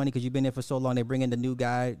too much money because you've been there for so long. They bring in the new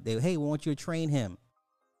guy. Hey, we want you to train him.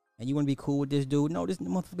 And you want to be cool with this dude. No, this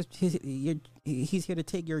motherfucker, he's here to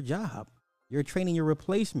take your job. You're training your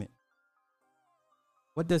replacement.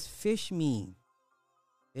 What does fish mean?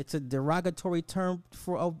 It's a derogatory term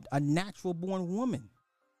for a natural born woman.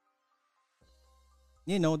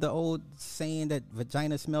 You know, the old saying that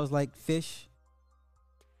vagina smells like fish.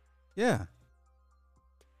 Yeah.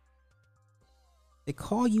 They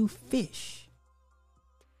call you fish.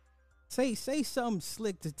 Say something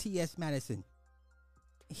slick to T.S. Madison.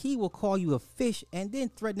 He will call you a fish and then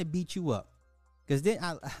threaten to beat you up. Because then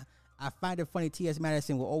I find it funny, T.S.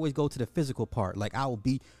 Madison will always go to the physical part. Like, I will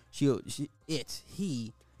beat, he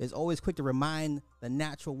is always quick to remind the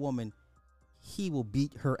natural woman he will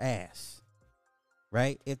beat her ass.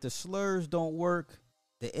 Right? If the slurs don't work,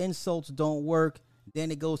 the insults don't work, then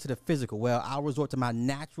it goes to the physical. Well, I'll resort to my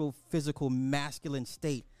natural physical masculine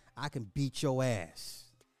state. I can beat your ass.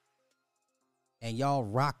 And y'all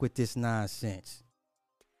rock with this nonsense.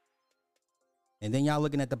 And then y'all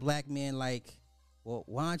looking at the black man like, well,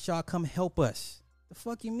 why don't y'all come help us? The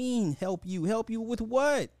fuck you mean help you? Help you with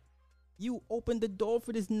what? You opened the door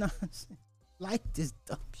for this nonsense. Like this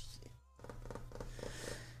dumb shit.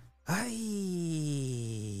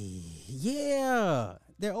 Yeah.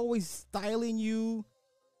 They're always styling you.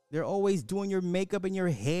 They're always doing your makeup and your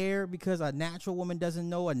hair because a natural woman doesn't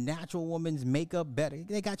know a natural woman's makeup better.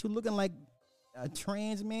 They got you looking like a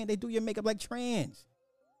trans man. They do your makeup like trans.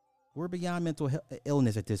 We're beyond mental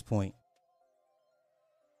illness at this point.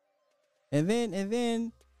 And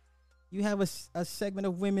then you have a segment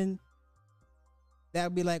of women that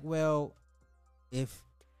would be like, well, if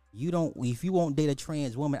you won't date a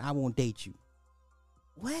trans woman, I won't date you.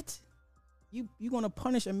 What? You gonna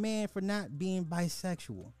punish a man for not being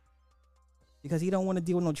bisexual because he don't want to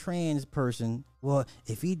deal with no trans person? Well,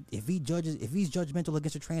 if he's judgmental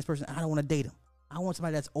against a trans person, I don't want to date him. I want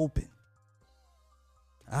somebody that's open.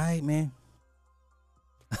 All right, man.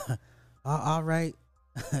 All right.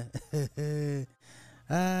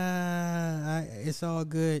 It's all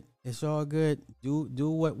good. It's all good. Do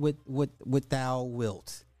what thou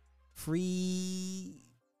wilt. Free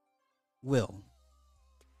will.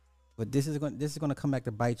 But this is going to come back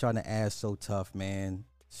to bite y'all in the ass so tough, man.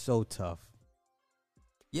 So tough.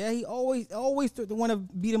 Yeah, he always want to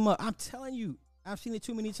beat him up. I'm telling you, I've seen it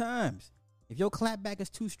too many times. If your clapback is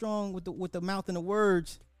too strong with the mouth and the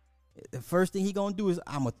words, the first thing he gonna do is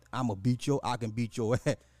I can beat your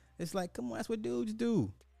ass. It's like, come on, that's what dudes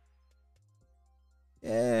do.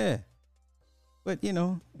 Yeah. But it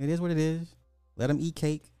is what it is. Let him eat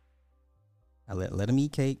cake. I let him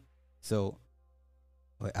eat cake. So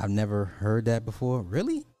I've never heard that before.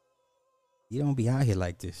 Really? You don't be out here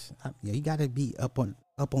like this. You gotta be up on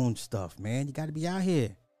stuff, man. You gotta be out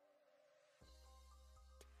here.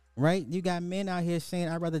 Right? You got men out here saying,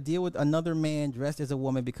 I'd rather deal with another man dressed as a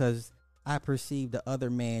woman because I perceive the other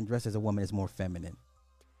man dressed as a woman as more feminine.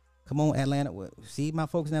 Come on, Atlanta. See, my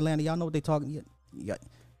folks in Atlanta, y'all know what they talking.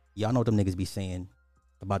 Y'all know what them niggas be saying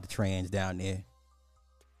about the trans down there.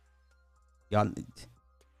 Y'all,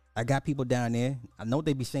 I got people down there. I know what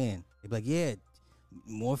they be saying. They be like, yeah,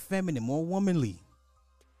 more feminine, more womanly.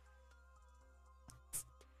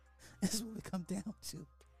 This is what we come down to.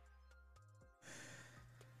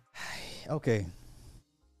 Okay.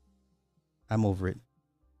 I'm over it.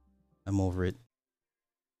 How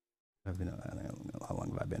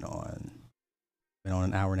long have I been on? Been on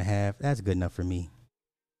an hour and a half. That's good enough for me.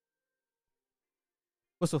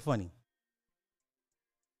 What's so funny?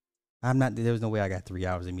 There was no way I got 3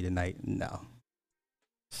 hours in me tonight. No.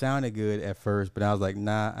 Sounded good at first, but I was like,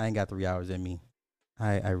 nah, I ain't got 3 hours in me.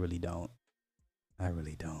 I really don't.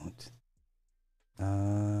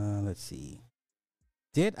 Let's see.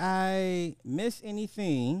 Did I miss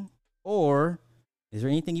anything, or is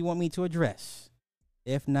there anything you want me to address?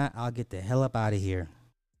 If not, I'll get the hell up out of here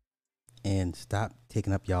and stop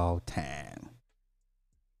taking up y'all time.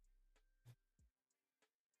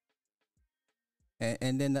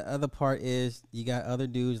 And then the other part is you got other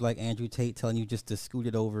dudes like Andrew Tate telling you just to scoot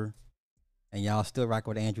it over, and y'all still rock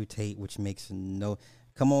with Andrew Tate, which makes no.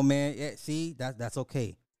 Come on, man. Yeah, see, that's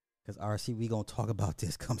okay, because RC, we gonna talk about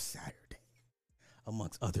this come Saturday,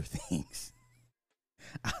 amongst other things.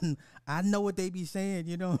 I know what they be saying.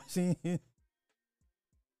 You know what I'm saying?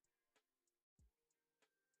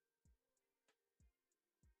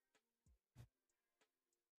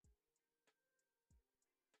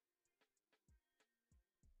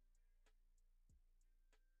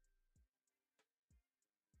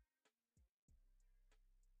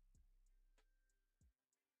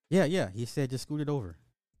 Yeah. He said just scoot it over.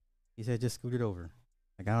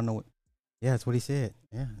 Like, I don't know what. Yeah, that's what he said.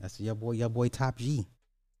 Yeah, that's your boy Top G.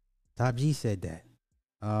 Top G said that.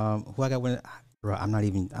 Who I got winning? Bro, I don't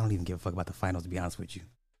even give a fuck about the finals, to be honest with you.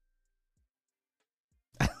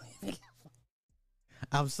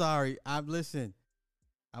 I'm sorry. I'm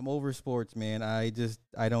over sports, man. I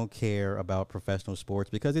don't care about professional sports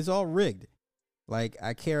because it's all rigged. Like,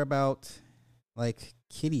 I care about like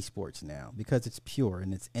kiddie sports now because it's pure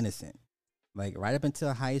and it's innocent. Like, right up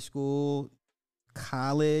until high school,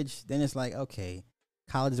 college, then it's like, okay,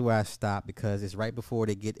 college is where I stop because it's right before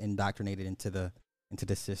they get indoctrinated into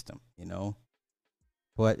the system,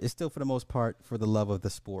 But it's still, for the most part, for the love of the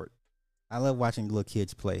sport. I love watching little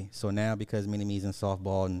kids play. So now, because Mini-Me's in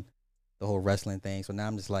softball and the whole wrestling thing, so now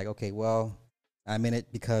I'm just like, okay, well, I'm in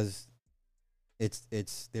it because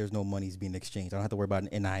it's there's no money's being exchanged. I don't have to worry about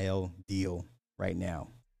an NIL deal right now.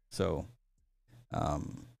 So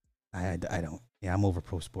I don't. Yeah, I'm over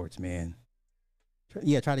pro sports, man.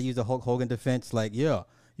 Try to use the Hulk Hogan defense. Like, yeah,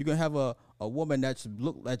 you can have a woman that's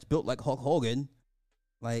built like Hulk Hogan.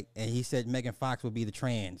 Like, and he said Megan Fox would be the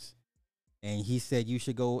trans. And he said you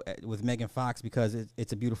should go with Megan Fox because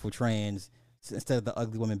it's a beautiful trans instead of the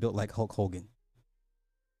ugly woman built like Hulk Hogan.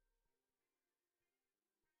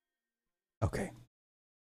 Okay.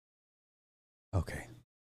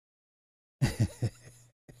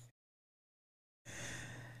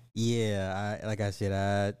 Yeah, like I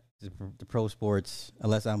said, the pro sports,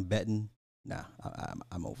 unless I'm betting, nah,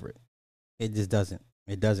 I'm over it. It just doesn't.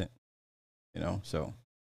 It doesn't. You know. So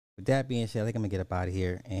with that being said, I think I'm gonna get up out of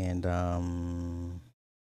here. And oh,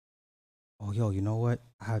 yo, you know what?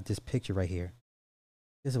 I have this picture right here.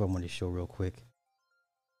 This is what I wanted to show real quick.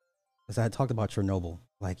 Because I talked about Chernobyl.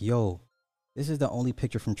 Like, yo, this is the only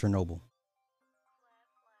picture from Chernobyl.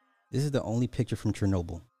 This is the only picture from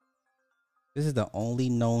Chernobyl. This is the only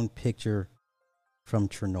known picture from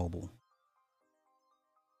Chernobyl.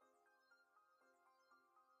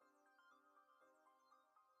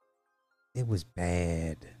 It was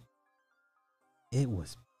bad. It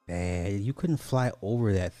was bad. You couldn't fly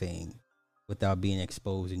over that thing without being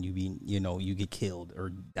exposed and you get killed or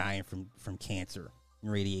dying from cancer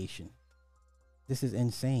and radiation. This is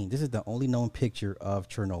insane. This is the only known picture of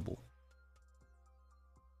Chernobyl.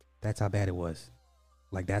 That's how bad it was.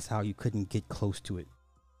 Like, that's how you couldn't get close to it.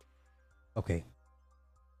 Okay.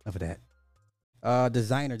 Enough of that.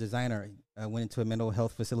 Designer went into a mental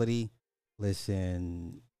health facility.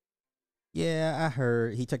 Listen. Yeah, I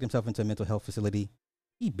heard he checked himself into a mental health facility.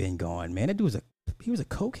 He been gone, man. That dude was a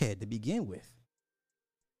cokehead to begin with.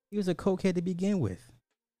 He was a cokehead to begin with.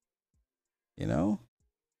 You know?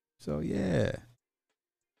 So yeah.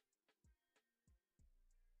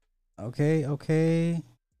 Okay.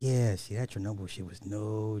 Yeah, see, that Chernobyl shit was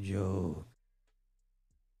no joke.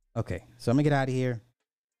 Okay, so I'm gonna get out of here.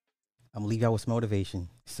 I'm gonna leave y'all with some motivation.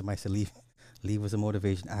 Somebody said leave with some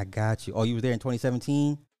motivation. I got you. Oh, you was there in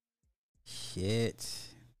 2017? Shit.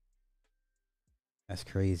 That's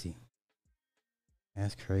crazy.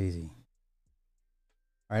 That's crazy.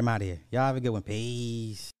 All right, I'm out of here. Y'all have a good one.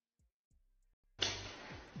 Peace.